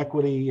issuing the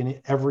equity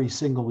in every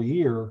single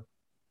year,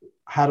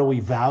 how do we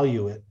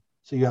value it?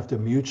 So you have to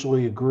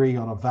mutually agree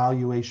on a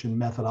valuation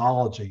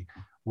methodology,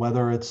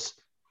 whether it's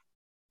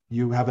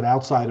you have an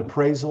outside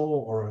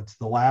appraisal or it's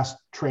the last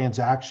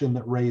transaction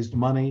that raised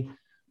money.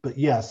 But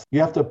yes, you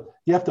have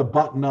to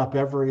button up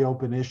every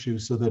open issue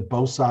so that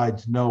both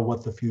sides know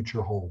what the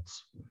future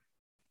holds.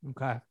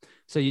 Okay.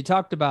 So you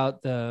talked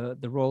about the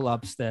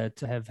roll-ups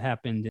that have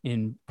happened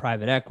in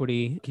private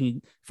equity. Can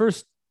you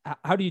first,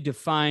 how do you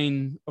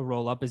define a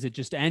roll-up? Is it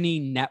just any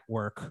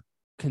network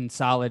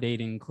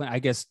consolidating? I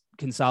guess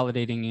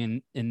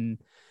consolidating in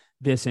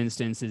this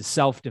instance is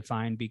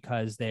self-defined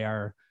because they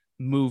are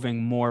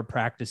moving more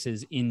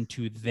practices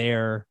into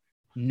their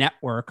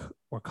network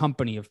or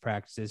company of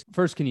practices.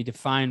 First, can you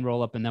define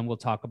roll-up, and then we'll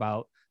talk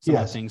about some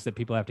of the things that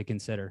people have to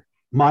consider.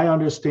 My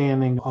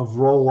understanding of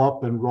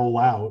roll-up and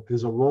roll-out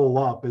is a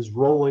roll-up is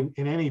rolling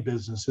in any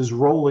business, is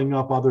rolling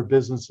up other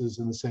businesses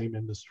in the same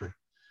industry.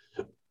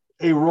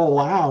 A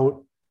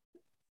roll-out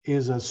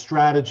is a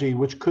strategy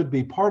which could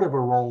be part of a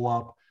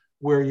roll-up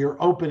where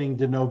you're opening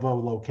de novo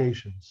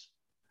locations.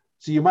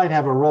 So you might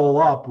have a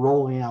roll-up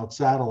rolling out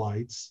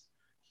satellites.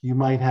 You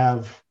might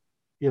have,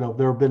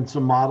 there have been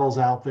some models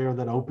out there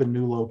that open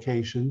new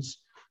locations,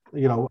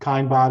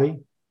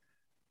 Kindbody,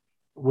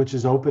 which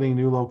is opening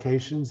new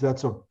locations.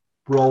 That's a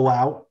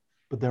rollout,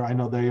 but I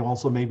know they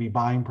also may be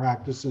buying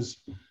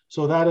practices.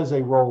 So that is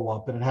a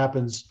roll-up, and it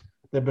happens.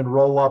 There've been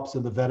roll-ups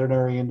in the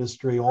veterinary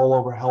industry, all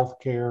over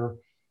healthcare.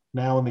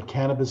 Now in the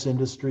cannabis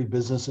industry,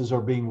 businesses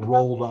are being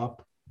rolled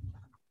up.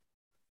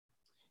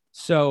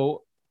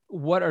 So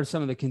what are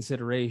some of the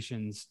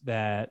considerations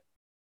that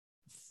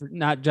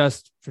not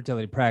just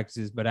fertility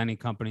practices, but any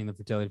company in the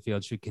fertility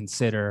field should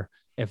consider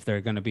if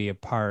they're going to be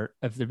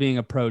if they're being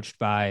approached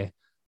by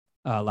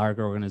a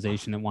larger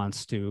organization that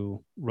wants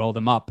to roll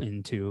them up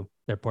into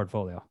their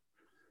portfolio?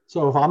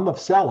 So if I'm the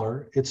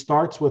seller, it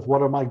starts with,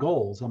 what are my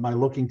goals? Am I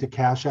looking to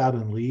cash out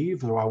and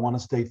leave? Do I want to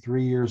stay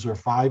 3 years or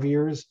 5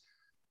 years?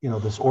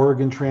 This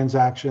Oregon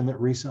transaction that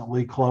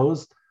recently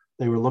closed,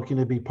 they were looking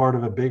to be part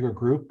of a bigger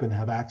group and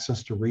have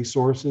access to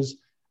resources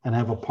and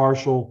have a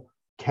partial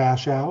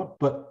cash out.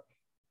 But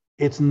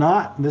it's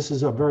not, and this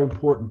is a very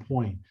important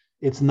point,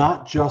 it's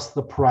not just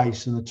the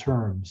price and the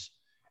terms.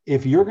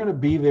 If you're going to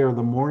be there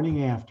the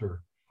morning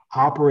after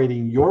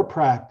operating your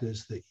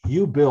practice that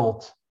you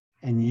built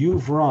and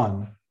you've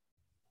run,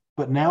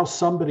 but now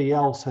somebody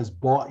else has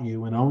bought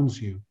you and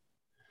owns you,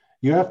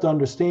 you have to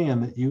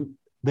understand that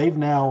they've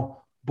now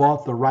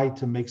bought the right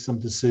to make some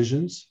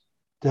decisions,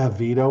 to have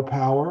veto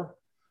power,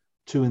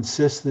 to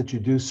insist that you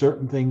do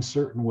certain things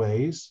certain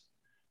ways.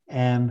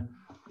 And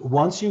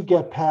once you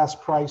get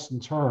past price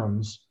and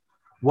terms,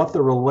 what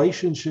the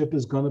relationship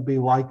is going to be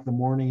like the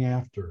morning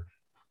after.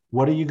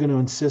 What are you going to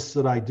insist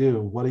that I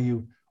do?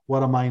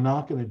 What am I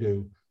not going to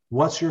do?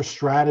 what's your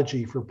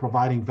strategy for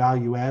providing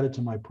value added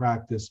to my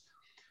practice,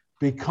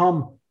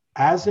 become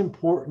as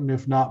important,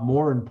 if not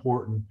more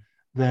important,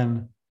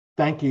 than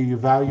thank you, you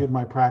valued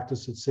my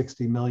practice at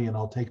 60 million,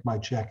 I'll take my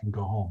check and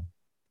go home.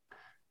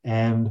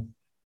 And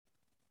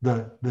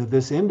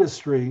this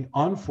industry,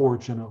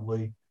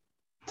 unfortunately,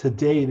 to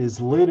date is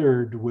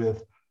littered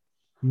with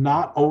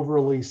not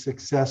overly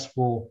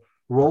successful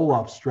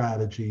roll-up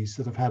strategies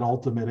that have had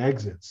ultimate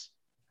exits.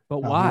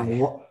 But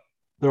why?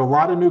 There are a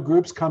lot of new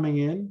groups coming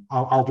in.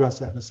 I'll address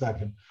that in a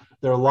second.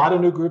 There are a lot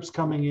of new groups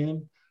coming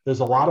in. There's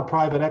a lot of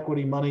private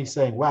equity money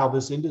saying, wow,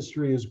 this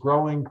industry is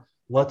growing.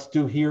 Let's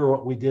do here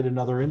what we did in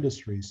other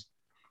industries.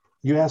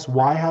 You ask,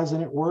 why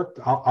hasn't it worked?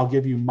 I'll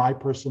give you my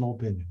personal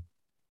opinion.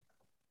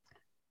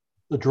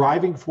 The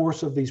driving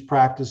force of these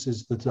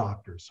practices, the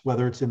doctors,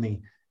 whether it's in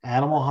the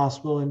animal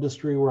hospital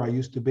industry where I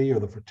used to be, or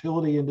the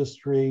fertility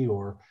industry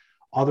or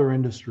other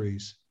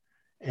industries.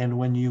 And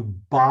when you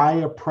buy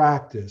a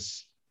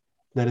practice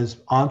that is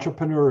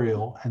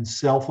entrepreneurial and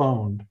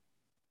self-owned,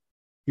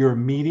 you're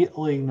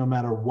immediately, no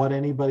matter what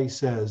anybody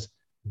says,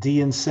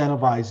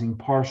 de-incentivizing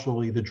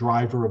partially the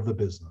driver of the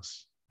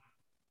business.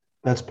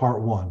 That's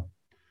part one.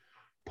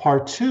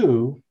 Part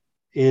two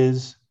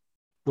is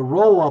the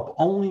roll-up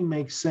only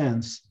makes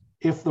sense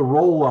if the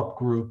roll-up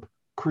group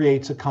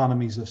creates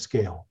economies of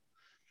scale.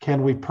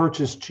 Can we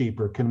purchase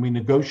cheaper? Can we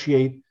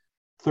negotiate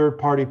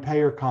third-party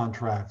payer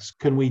contracts?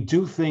 Can we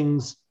do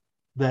things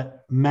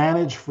that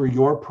manage for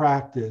your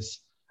practice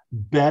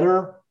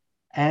better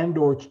and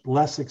or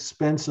less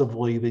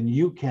expensively than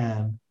you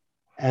can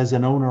as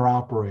an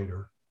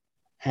owner-operator?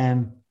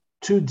 And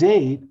to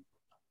date,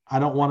 I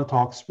don't want to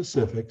talk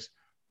specifics,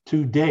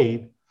 to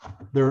date,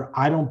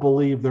 I don't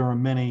believe there are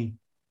many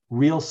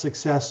real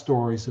success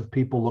stories of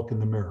people look in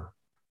the mirror.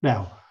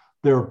 Now,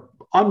 there are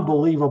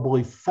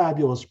unbelievably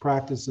fabulous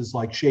practices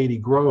like Shady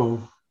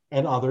Grove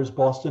and others,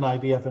 Boston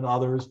IVF and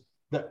others,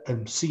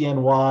 and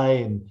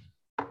CNY and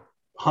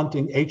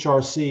Hunting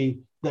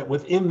HRC, that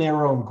within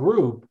their own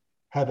group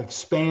have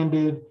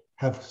expanded,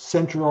 have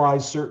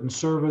centralized certain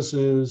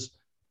services,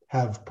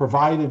 have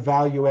provided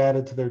value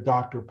added to their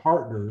doctor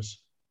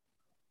partners.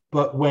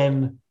 But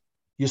when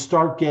you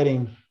start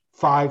getting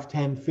 5,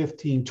 10,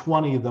 15,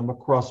 20 of them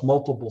across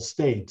multiple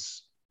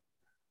states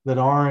that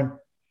aren't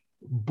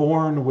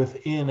born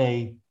within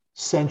a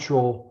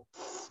central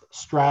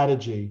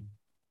strategy,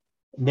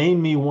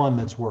 name me one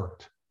that's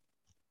worked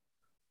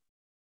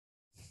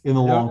in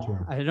the long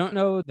term. I don't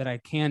know that I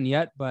can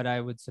yet, but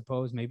I would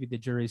suppose maybe the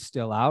jury's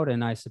still out.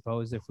 And I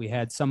suppose if we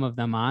had some of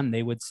them on,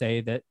 they would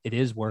say that it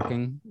is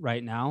working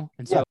right now.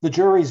 And so yeah, the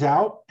jury's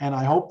out. And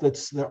I hope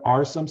that there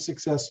are some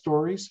success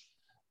stories,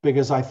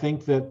 because I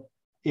think that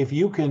if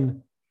you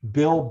can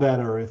bill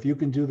better, if you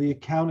can do the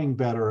accounting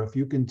better, if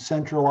you can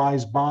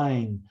centralize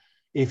buying,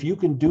 if you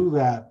can do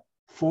that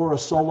for a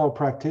solo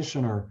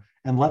practitioner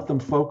and let them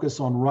focus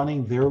on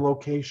running their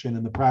location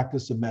in the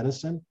practice of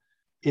medicine,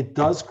 it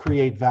does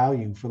create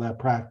value for that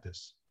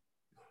practice.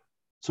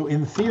 So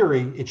in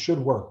theory, it should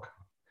work.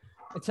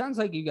 It sounds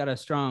like you got a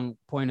strong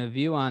point of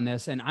view on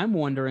this. And I'm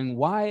wondering,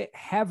 why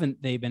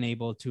haven't they been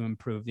able to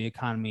improve the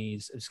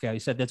economies of scale? You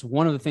said that's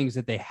one of the things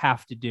that they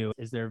have to do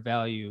is their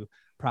value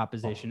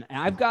proposition. And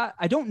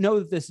I don't know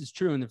that this is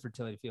true in the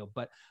fertility field,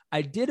 but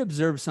I did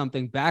observe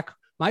something back.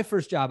 My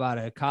first job out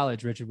of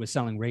college, Richard, was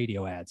selling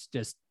radio ads.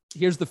 Just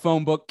here's the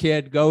phone book,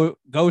 kid, go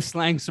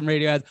slang some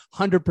radio ads,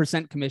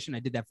 100% commission. I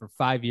did that for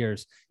 5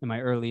 years in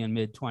my early and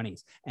mid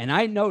 20s. And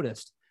I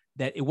noticed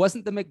that it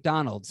wasn't the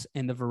McDonald's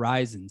and the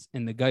Verizons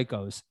and the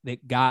Geicos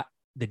that got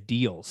the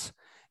deals,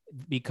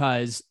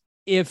 because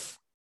if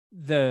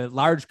the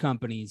large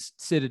companies,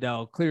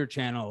 Citadel, Clear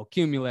Channel,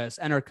 Cumulus,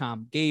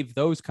 Entercom, gave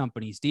those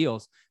companies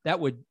deals, that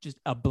would just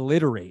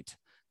obliterate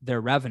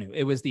their revenue.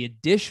 It was the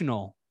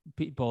additional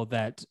people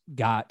that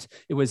got,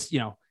 it was,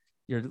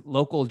 your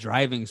local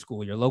driving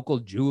school, your local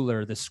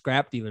jeweler, the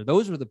scrap dealer.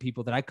 Those were the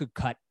people that I could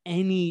cut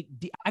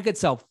I could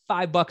sell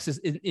 $5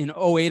 in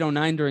 08,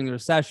 09 during the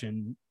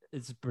recession.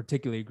 It's a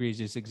particularly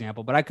egregious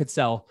example, but I could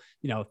sell,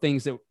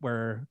 things that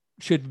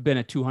should have been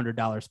a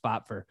 $200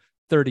 spot for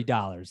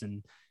 $30.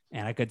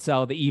 And I could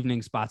sell the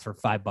evening spots for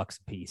 $5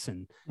 a piece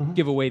and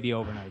give away the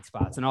overnight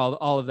spots and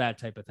all of that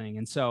type of thing.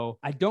 And so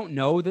I don't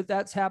know that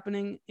that's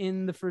happening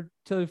in the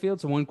fertility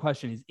field. So one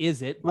question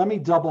is it? Let me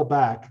double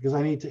back because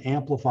I need to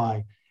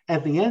amplify.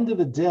 At the end of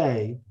the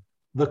day,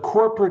 the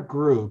corporate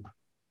group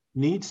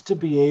needs to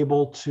be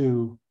able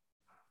to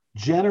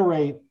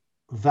generate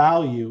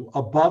value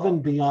above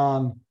and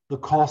beyond the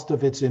cost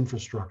of its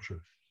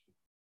infrastructure.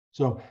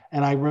 So,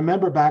 and I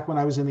remember back when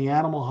I was in the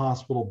animal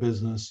hospital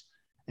business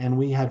and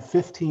we had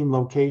 15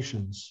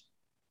 locations,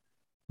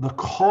 the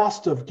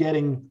cost of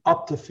getting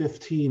up to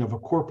 15 of a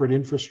corporate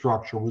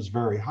infrastructure was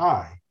very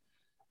high.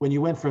 When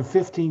you went from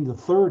 15 to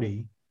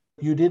 30,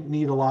 you didn't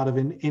need a lot of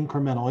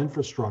incremental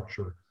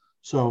infrastructure.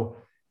 So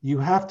you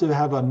have to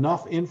have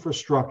enough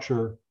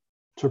infrastructure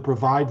to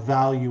provide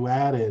value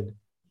added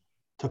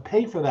to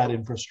pay for that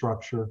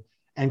infrastructure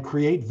and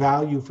create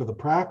value for the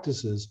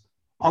practices.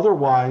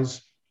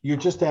 Otherwise, you're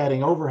just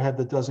adding overhead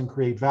that doesn't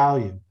create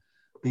value.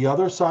 the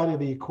other side of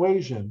the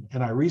equation,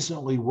 and I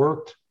recently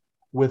worked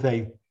with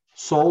a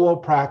solo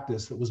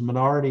practice that was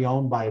minority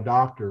owned by a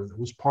doctor that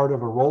was part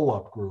of a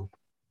roll-up group,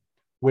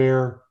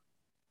 where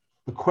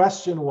the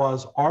question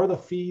was, are the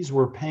fees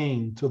we're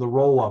paying to the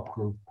roll-up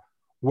group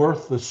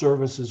worth the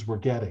services we're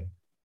getting?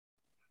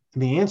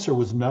 And the answer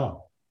was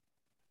no.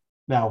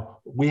 Now,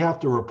 we have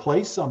to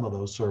replace some of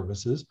those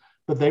services,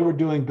 but they were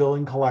doing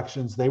billing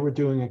collections, they were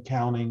doing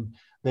accounting,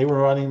 they were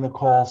running the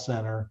call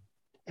center,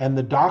 and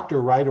the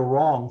doctor, right or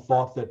wrong,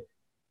 thought that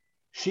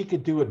she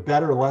could do it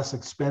better, less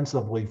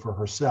expensively for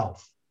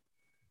herself.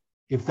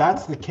 If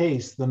that's the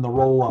case, then the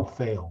roll-up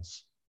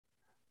fails.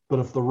 But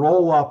if the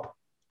roll-up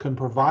can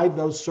provide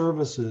those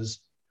services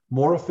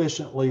more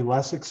efficiently,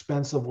 less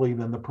expensively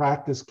than the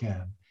practice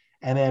can,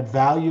 and add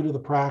value to the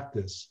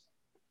practice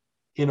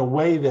in a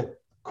way that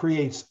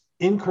creates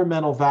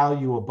incremental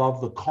value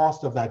above the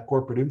cost of that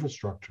corporate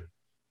infrastructure.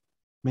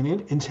 I mean,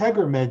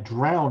 IntegraMed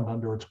drowned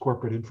under its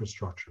corporate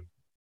infrastructure,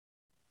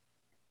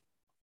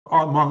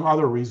 among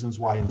other reasons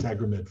why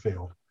IntegraMed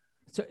failed.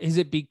 So is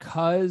it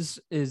because,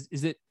 is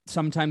it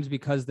sometimes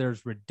because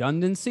there's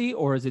redundancy,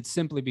 or is it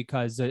simply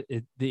because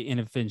the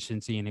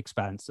inefficiency and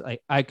expense?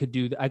 I could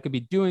be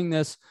doing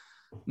this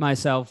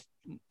myself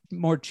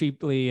more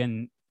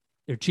cheaply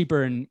or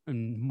cheaper and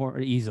more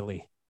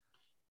easily?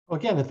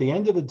 Again, at the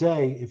end of the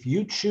day, if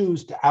you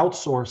choose to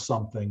outsource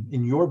something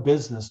in your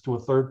business to a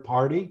third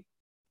party,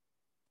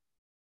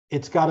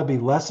 it's got to be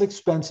less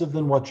expensive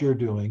than what you're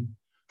doing,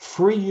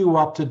 free you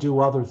up to do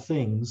other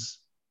things,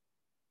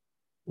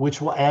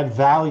 which will add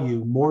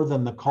value more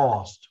than the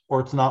cost, or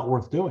it's not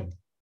worth doing.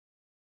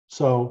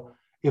 So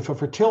if a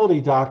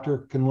fertility doctor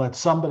can let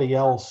somebody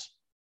else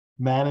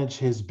manage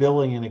his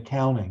billing and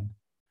accounting,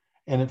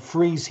 and it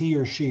frees he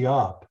or she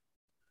up,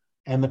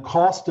 and the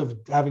cost of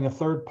having a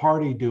third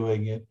party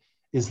doing it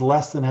is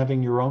less than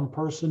having your own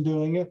person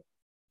doing it,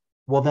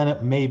 well, then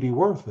it may be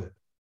worth it.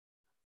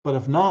 But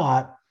if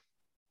not,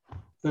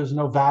 there's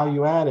no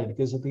value added,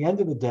 because at the end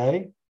of the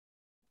day,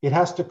 it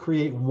has to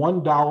create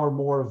 $1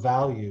 more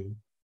value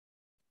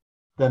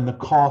than the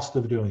cost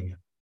of doing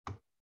it.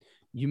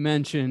 You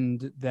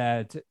mentioned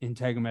that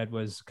IntegraMed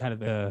was kind of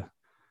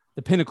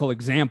the pinnacle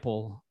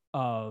example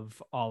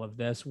of all of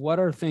this. What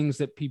are things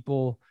that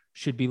people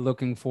should be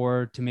looking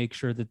for to make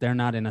sure that they're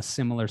not in a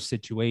similar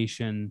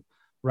situation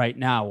right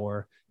now?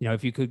 Or,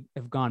 if you could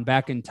have gone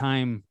back in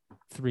time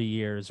 3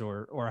 years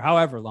or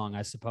however long,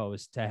 I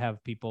suppose, to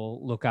have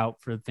people look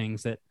out for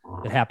things that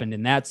happened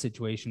in that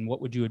situation,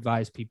 what would you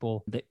advise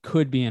people that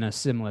could be in a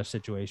similar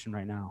situation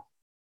right now?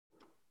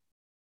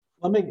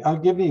 I'll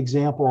give you an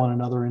example on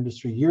another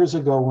industry. Years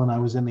ago, when I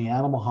was in the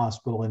animal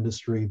hospital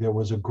industry, there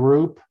was a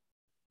group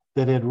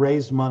that had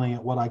raised money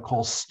at what I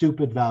call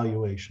stupid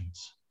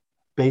valuations,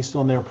 based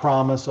on their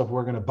promise of,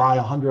 we're going to buy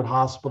 100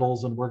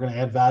 hospitals and we're going to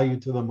add value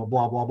to them,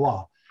 blah, blah,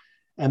 blah.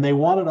 And they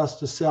wanted us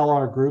to sell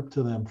our group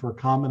to them for a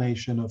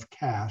combination of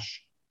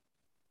cash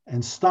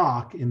and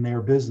stock in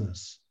their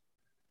business.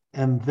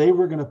 And they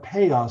were going to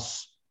pay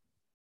us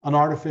an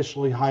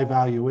artificially high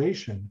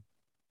valuation,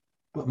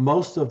 but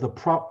most of the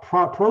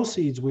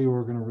proceeds we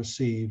were going to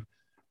receive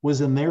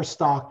was in their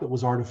stock that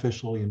was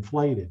artificially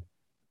inflated.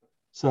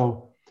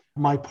 So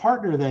my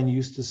partner then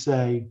used to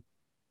say,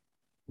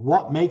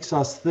 what makes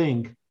us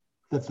think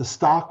that the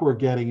stock we're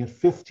getting at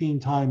 15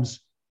 times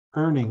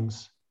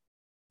earnings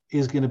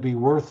is going to be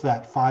worth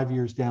that 5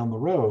 years down the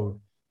road?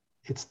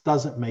 It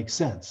doesn't make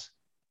sense.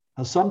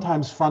 Now,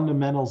 sometimes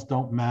fundamentals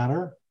don't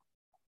matter,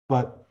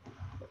 but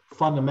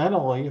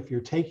fundamentally, if you're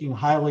taking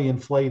highly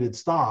inflated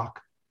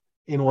stock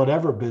in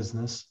whatever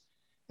business,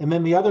 and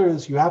then the other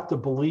is you have to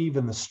believe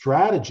in the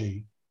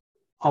strategy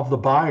of the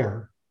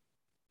buyer,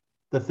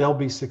 that they'll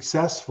be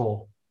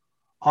successful.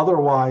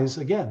 Otherwise,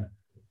 again,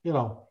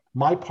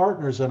 my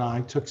partners and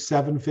I took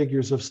 7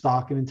 figures of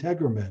stock in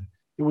IntegraMed.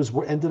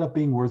 It ended up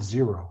being worth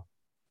zero.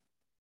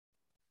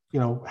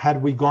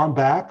 Had we gone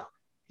back,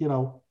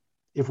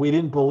 if we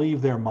didn't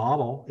believe their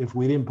model, if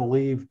we didn't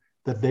believe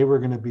that they were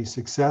going to be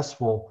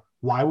successful,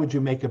 why would you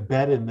make a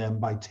bet in them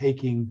by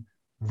taking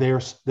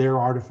their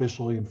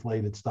artificially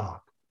inflated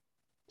stock?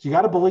 So you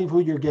got to believe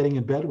who you're getting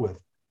in bed with.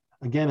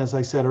 Again, as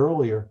I said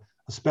earlier,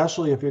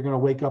 especially if you're going to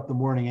wake up the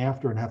morning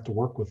after and have to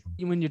work with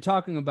them. When you're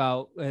talking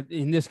about,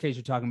 in this case,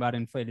 you're talking about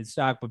inflated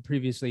stock, but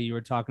previously you were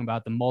talking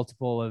about the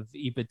multiple of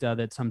EBITDA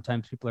that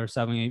sometimes people are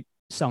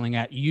selling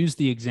at. You used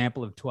the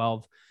example of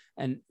 12.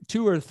 And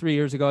 2 or 3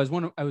 years ago,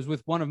 I was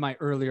with one of my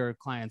earlier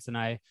clients, and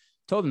I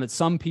told them that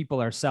some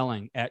people are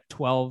selling at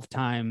 12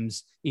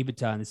 times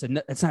EBITDA. And they said,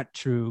 no, that's not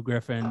true,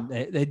 Griffin.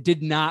 They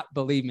did not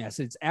believe me. I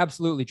said, it's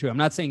absolutely true. I'm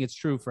not saying it's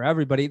true for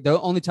everybody.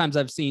 The only times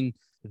I've seen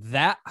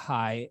that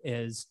high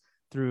is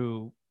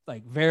through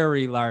like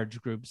very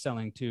large groups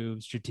selling to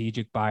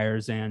strategic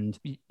buyers and,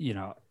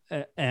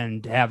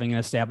 and having an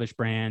established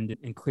brand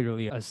and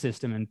clearly a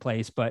system in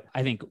place. But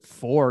I think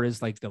 4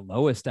 is like the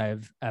lowest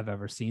I've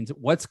ever seen. So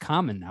what's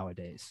common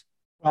nowadays?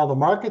 Well, the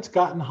market's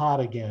gotten hot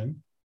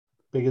again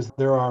because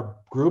there are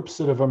groups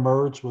that have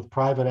emerged with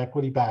private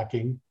equity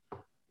backing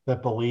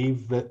that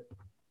believe that,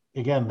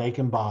 again, they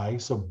can buy.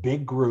 So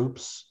big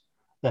groups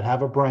that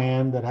have a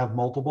brand, that have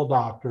multiple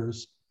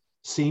doctors,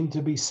 seem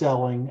to be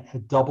selling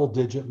at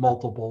double-digit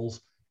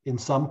multiples in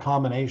some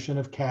combination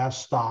of cash,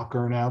 stock,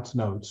 earnouts,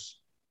 notes.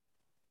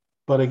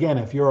 But again,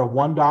 if you're a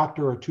one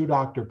doctor or two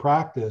doctor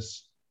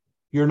practice,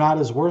 you're not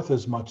as worth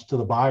as much to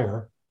the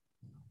buyer.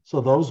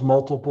 So those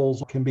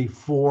multiples can be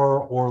 4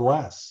 or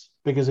less.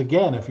 Because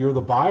again, if you're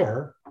the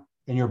buyer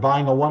and you're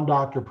buying a one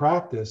doctor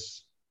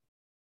practice,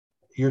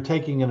 you're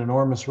taking an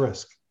enormous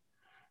risk.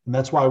 And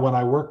that's why when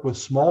I work with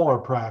smaller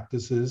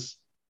practices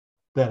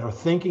that are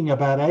thinking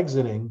about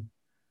exiting,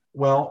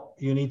 well,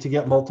 you need to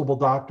get multiple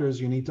doctors,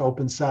 you need to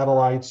open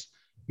satellites,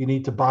 you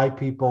need to buy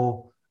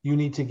people, you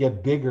need to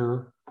get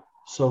bigger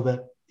so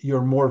that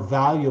you're more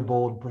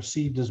valuable and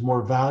perceived as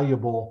more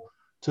valuable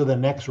to the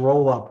next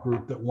roll-up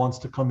group that wants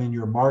to come in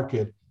your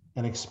market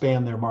and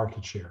expand their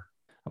market share.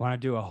 I want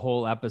to do a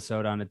whole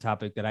episode on a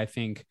topic that I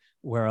think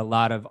where a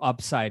lot of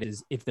upside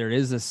is if there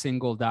is a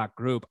single doc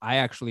group. I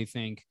actually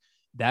think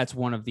that's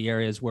one of the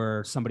areas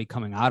where somebody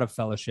coming out of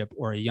fellowship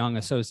or a young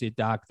associate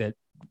doc that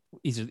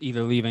is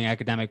either leaving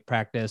academic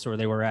practice or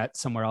they were at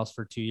somewhere else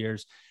for 2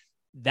 years,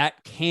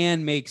 that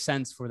can make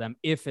sense for them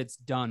if it's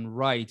done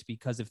right.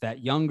 Because if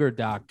that younger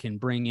doc can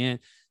bring in,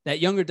 that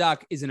younger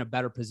doc is in a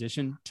better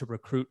position to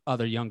recruit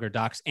other younger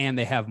docs and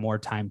they have more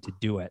time to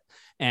do it.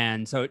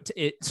 And so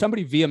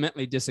somebody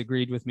vehemently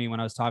disagreed with me when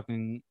I was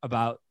talking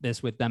about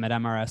this with them at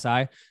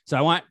MRSI. So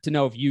I want to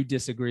know if you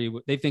disagree.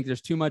 They think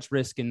there's too much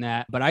risk in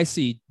that, but I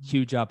see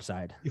huge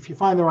upside. If you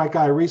find the right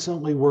guy, I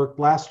recently worked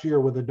last year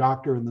with a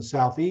doctor in the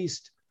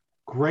Southeast,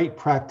 great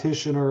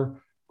practitioner,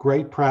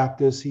 great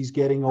practice. He's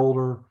getting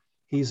older.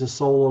 He's a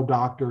solo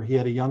doctor. He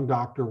had a young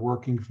doctor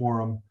working for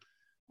him.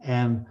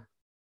 And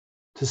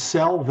to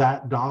sell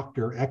that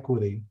doctor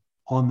equity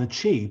on the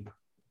cheap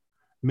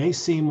may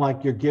seem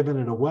like you're giving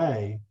it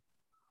away,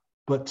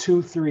 but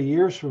 2-3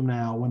 years from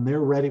now,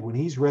 when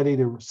he's ready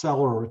to sell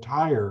or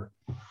retire,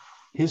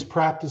 his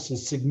practice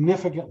is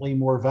significantly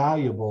more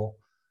valuable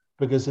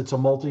because it's a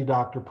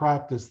multi-doctor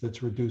practice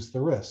that's reduced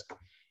the risk.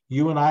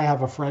 You and I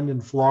have a friend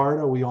in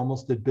Florida we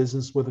almost did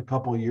business with a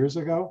couple of years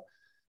ago.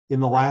 In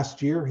the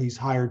last year, he's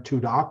hired 2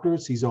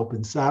 doctors. He's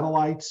opened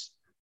satellites.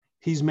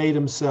 He's made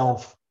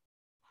himself,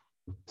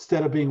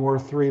 instead of being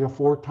worth 3 to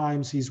 4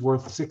 times, he's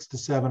worth 6 to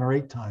 7 or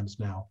 8 times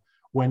now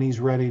when he's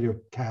ready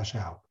to cash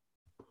out.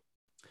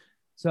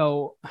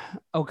 So,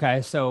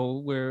 okay.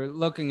 So we're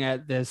looking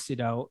at this,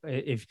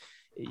 if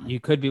you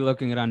could be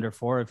looking at under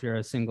 4 if you're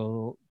a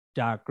single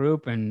doc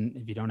group and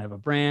if you don't have a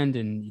brand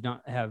and you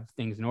don't have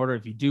things in order.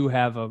 If you do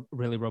have a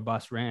really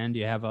robust brand,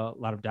 you have a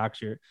lot of docs,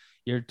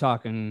 you're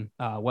talking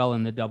well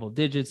in the double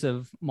digits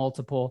of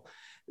multiple.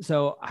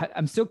 So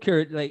I'm still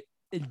curious,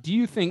 do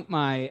you think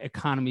my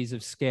economies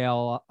of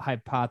scale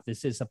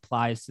hypothesis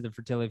applies to the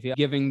fertility field,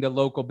 giving the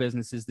local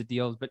businesses the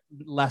deals, but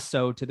less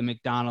so to the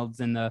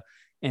McDonald's and the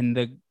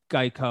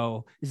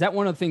Geico? Is that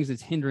one of the things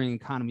that's hindering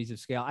economies of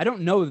scale? I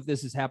don't know that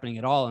this is happening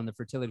at all in the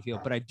fertility field,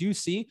 but I do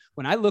see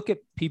when I look at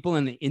people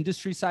in the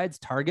industry side's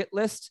target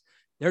list,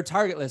 their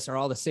target lists are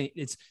all the same.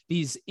 It's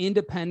these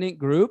independent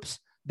groups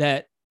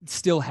that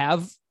still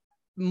have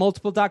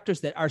multiple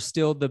doctors that are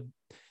still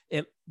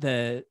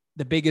the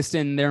biggest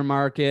in their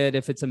market,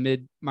 if it's a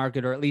mid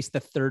market, or at least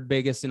the third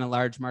biggest in a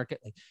large market.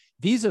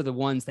 These are the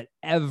ones that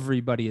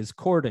everybody is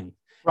courting.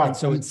 Right. And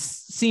so it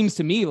seems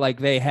to me like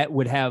they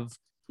would have,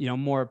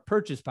 more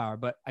purchase power,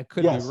 but I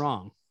could be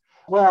wrong.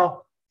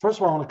 Well, first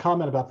of all, I want to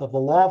comment about that. The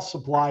law of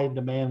supply and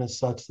demand is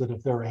such that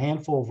if there are a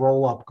handful of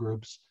roll-up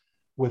groups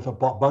with a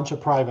bunch of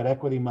private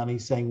equity money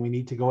saying we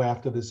need to go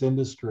after this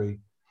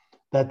industry,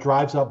 that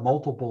drives up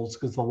multiples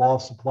because the law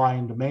of supply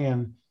and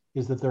demand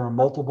is that there are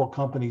multiple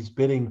companies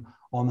bidding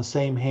on the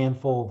same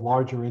handful of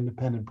larger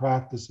independent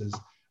practices,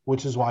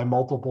 which is why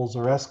multiples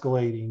are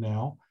escalating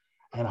now.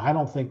 And I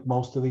don't think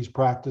most of these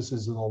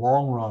practices in the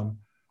long run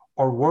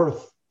are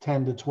worth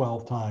 10 to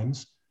 12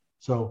 times.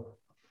 So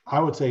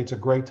I would say it's a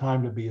great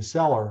time to be a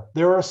seller.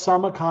 There are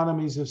some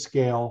economies of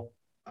scale.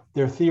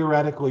 There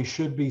theoretically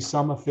should be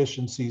some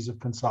efficiencies of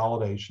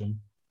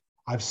consolidation.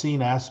 I've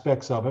seen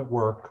aspects of it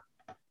work.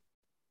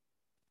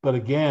 But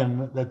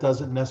again, that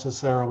doesn't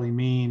necessarily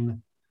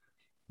mean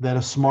that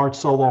a smart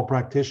solo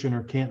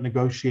practitioner can't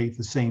negotiate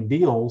the same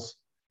deals,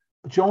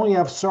 but you only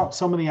have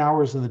so many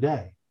hours in the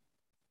day.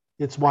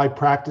 It's why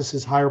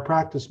practices hire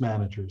practice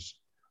managers,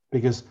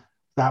 because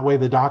that way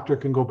the doctor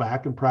can go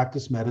back and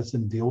practice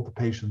medicine, deal with the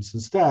patients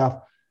and staff,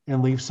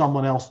 and leave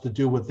someone else to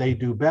do what they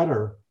do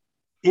better,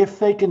 if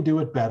they can do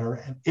it better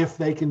and if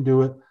they can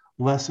do it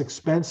less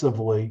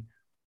expensively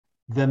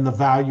than the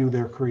value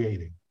they're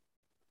creating.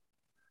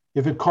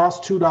 If it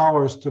costs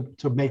 $2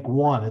 to make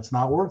one, it's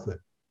not worth it.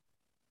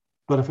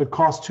 But if it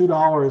costs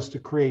 $2 to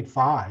create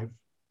 5,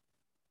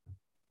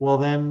 well,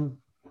 then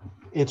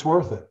it's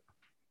worth it.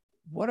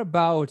 What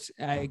about,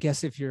 I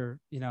guess, if you're,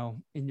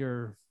 in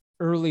your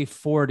early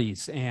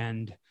 40s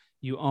and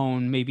you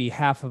own maybe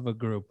half of a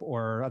group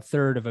or a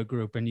third of a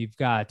group, and you've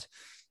got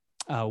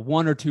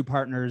 1 or 2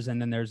 partners,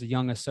 and then there's a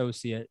young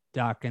associate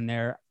doc in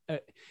there.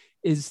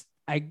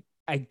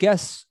 I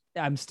guess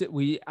I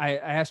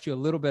asked you a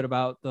little bit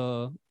about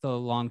the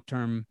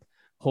long-term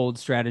hold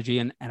strategy.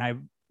 And I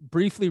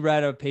briefly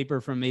read a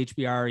paper from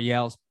HBR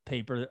Yale's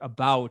paper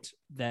about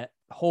that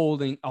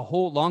holding a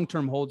whole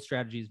long-term hold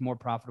strategy is more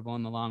profitable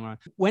in the long run.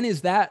 When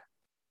is that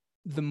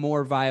the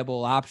more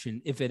viable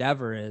option, if it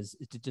ever is,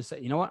 to just say,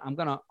 you know what, I'm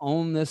going to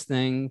own this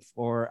thing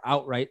for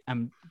outright.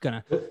 I'm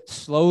going to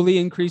slowly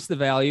increase the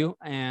value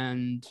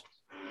and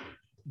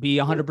be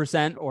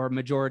 100% or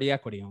majority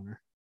equity owner?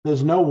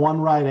 There's no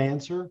one right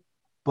answer,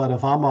 but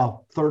if I'm a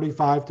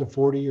 35 to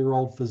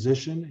 40-year-old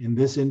physician in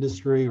this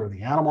industry or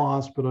the animal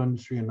hospital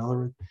industry,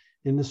 another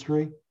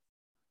industry,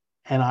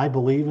 and I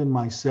believe in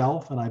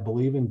myself and I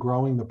believe in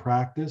growing the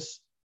practice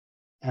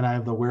and I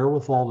have the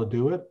wherewithal to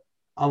do it,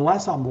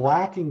 unless I'm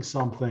lacking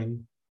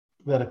something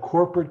that a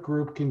corporate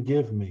group can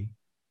give me,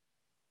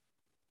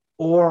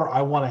 or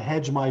I want to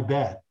hedge my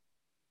bet,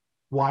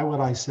 why would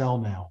I sell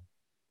now?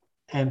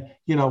 And,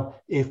 you know,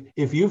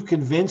 if you've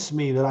convinced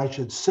me that I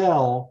should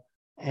sell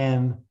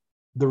and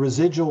the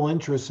residual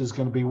interest is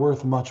going to be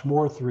worth much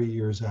more 3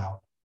 years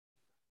out.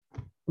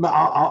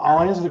 I'll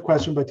answer the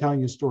question by telling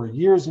you a story.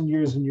 Years and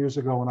years and years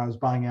ago, when I was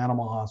buying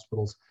animal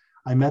hospitals,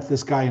 I met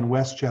this guy in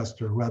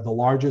Westchester who had the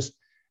largest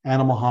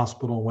animal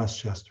hospital in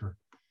Westchester.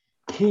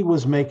 He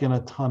was making a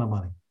ton of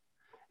money.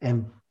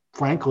 And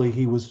frankly,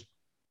 he was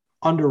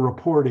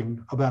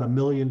underreporting about $1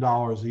 million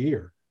a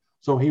year.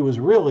 So he was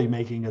really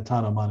making a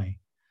ton of money.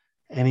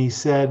 And he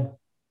said,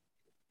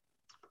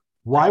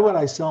 why would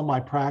I sell my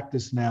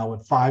practice now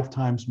at 5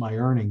 times my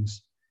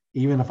earnings,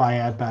 even if I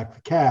add back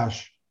the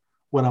cash,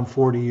 when I'm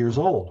 40 years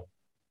old?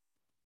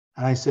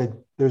 And I said,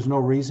 there's no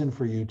reason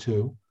for you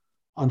to,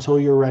 until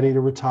you're ready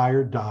to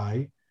retire,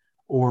 die,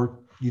 or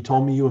you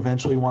told me you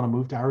eventually want to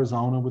move to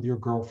Arizona with your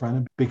girlfriend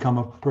and become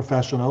a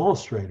professional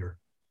illustrator.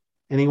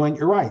 And he went,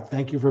 you're right.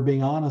 Thank you for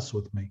being honest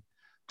with me.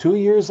 2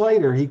 years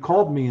later, he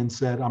called me and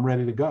said, I'm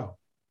ready to go.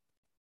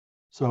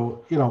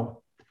 So, you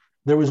know,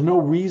 there was no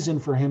reason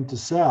for him to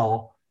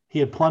sell. He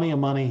had plenty of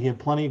money. He had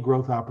plenty of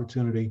growth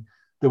opportunity.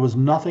 There was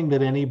nothing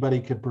that anybody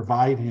could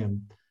provide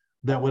him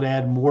that would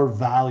add more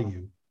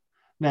value.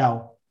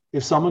 Now,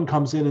 if someone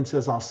comes in and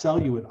says,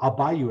 I'll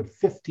buy you at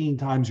 15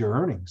 times your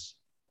earnings,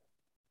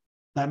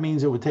 that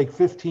means it would take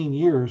 15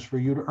 years for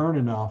you to earn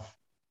enough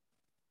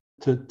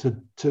to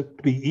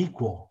be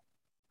equal.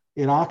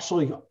 It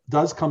actually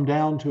does come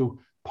down to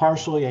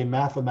partially a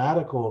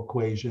mathematical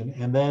equation.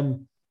 And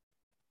then,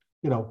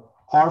 you know,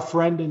 our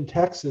friend in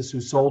Texas who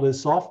sold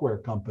his software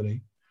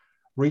company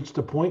reached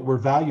a point where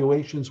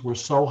valuations were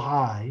so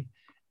high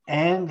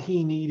and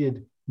he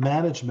needed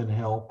management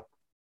help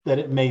that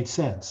it made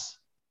sense.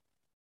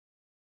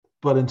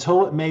 But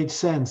until it made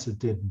sense, it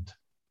didn't.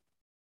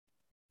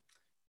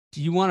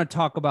 Do you want to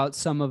talk about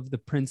some of the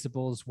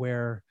principles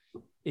where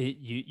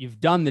you've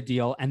done the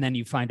deal and then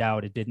you find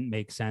out it didn't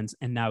make sense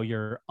and now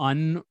you're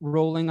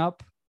unrolling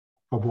up?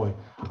 Oh boy,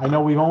 I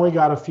know we've only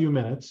got a few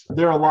minutes.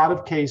 There are a lot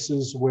of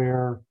cases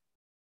where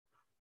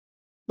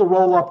the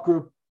roll-up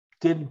group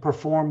didn't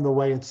perform the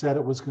way it said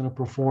it was going to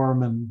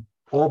perform, and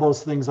all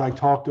those things I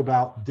talked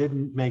about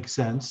didn't make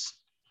sense.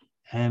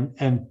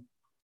 And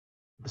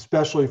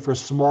especially for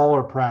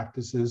smaller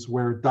practices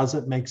where it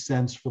doesn't make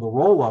sense for the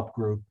roll-up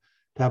group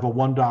to have a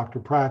one-doctor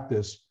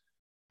practice,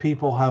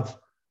 people have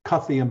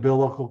cut the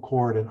umbilical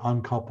cord and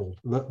uncoupled.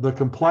 The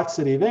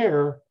complexity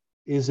there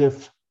is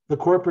if the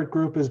corporate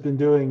group has been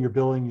doing your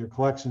billing, your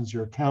collections,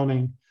 your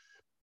accounting,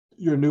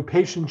 your new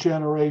patient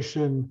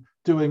generation,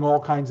 doing all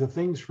kinds of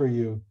things for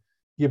you,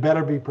 you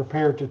better be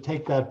prepared to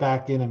take that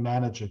back in and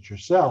manage it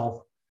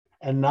yourself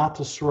and not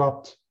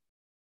disrupt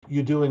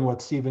you doing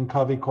what Stephen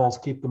Covey calls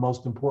keep the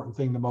most important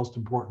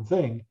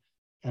thing,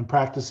 and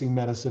practicing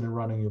medicine and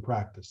running your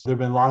practice. There have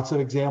been lots of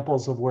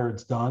examples of where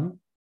it's done,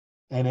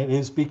 and it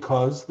is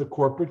because the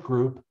corporate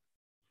group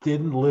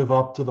didn't live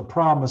up to the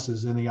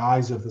promises in the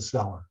eyes of the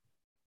seller.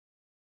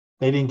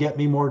 They didn't get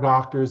me more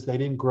doctors. They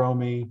didn't grow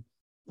me.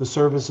 The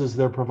services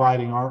they're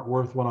providing aren't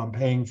worth what I'm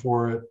paying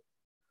for it.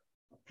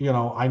 You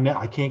know,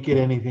 I can't get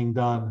anything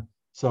done.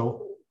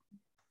 So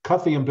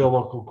cut the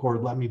umbilical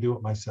cord. Let me do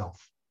it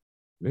myself.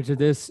 Richard,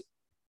 this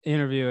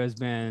interview has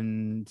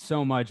been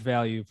so much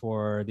value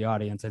for the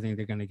audience. I think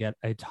they're going to get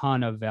a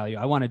ton of value.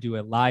 I want to do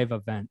a live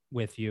event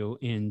with you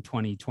in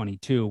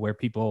 2022 where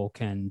people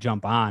can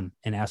jump on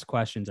and ask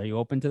questions. Are you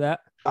open to that?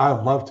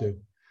 I'd love to.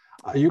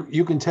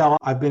 You can tell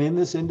I've been in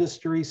this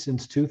industry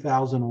since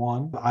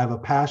 2001. I have a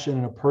passion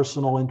and a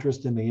personal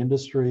interest in the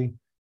industry.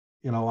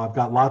 You know, I've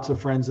got lots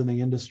of friends in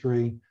the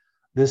industry.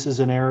 This is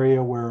an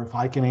area where if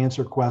I can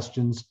answer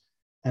questions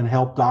and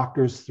help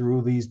doctors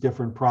through these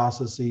different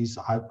processes,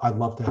 I'd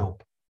love to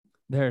help.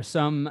 There are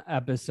some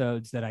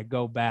episodes that I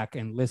go back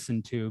and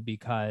listen to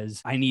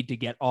because I need to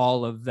get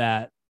all of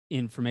that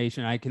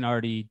information. I can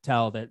already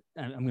tell that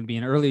I'm going to be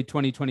in early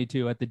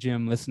 2022 at the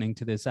gym listening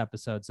to this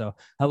episode. So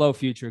hello,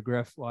 future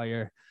Griff, while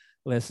you're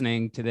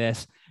listening to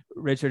this.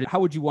 Richard, how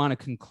would you want to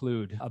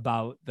conclude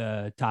about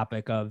the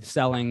topic of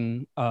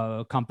selling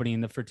a company in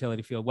the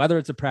fertility field, whether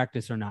it's a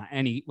practice or not,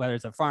 whether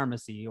it's a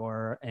pharmacy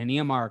or an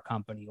EMR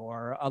company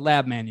or a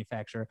lab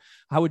manufacturer?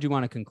 How would you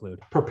want to conclude?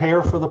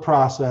 Prepare for the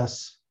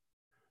process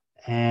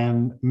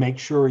and make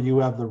sure you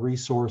have the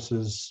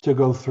resources to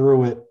go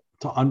through it,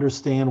 to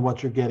understand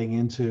what you're getting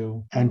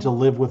into, and to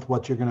live with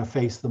what you're going to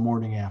face the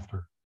morning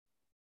after.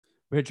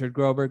 Richard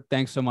Groberg,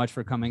 thanks so much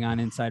for coming on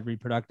Inside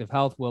Reproductive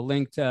Health. We'll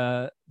link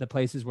to the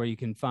places where you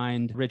can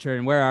find Richard.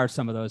 And where are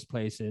some of those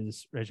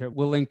places, Richard?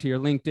 We'll link to your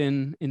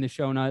LinkedIn in the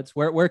show notes.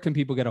 Where can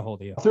people get a hold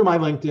of you? Through my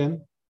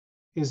LinkedIn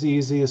is the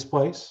easiest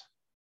place.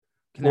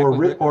 Or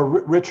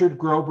Richard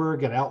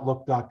Groberg at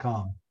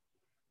Outlook.com.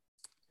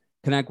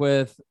 Connect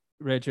with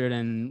Richard.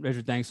 And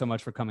Richard, thanks so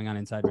much for coming on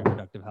Inside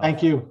Reproductive Health.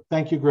 Thank you.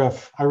 Thank you,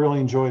 Griff. I really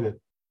enjoyed it.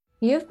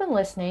 You've been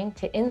listening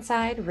to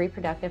Inside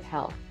Reproductive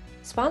Health,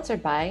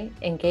 sponsored by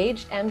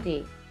Engaged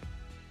MD.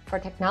 For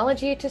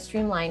technology to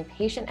streamline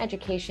patient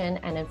education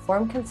and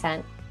informed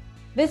consent,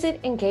 visit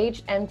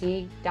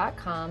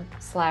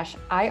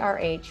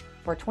engagedmd.com/IRH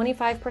for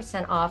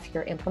 25% off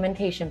your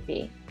implementation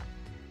fee.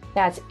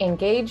 That's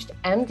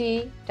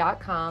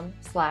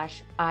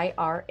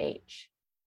engagedmd.com/IRH.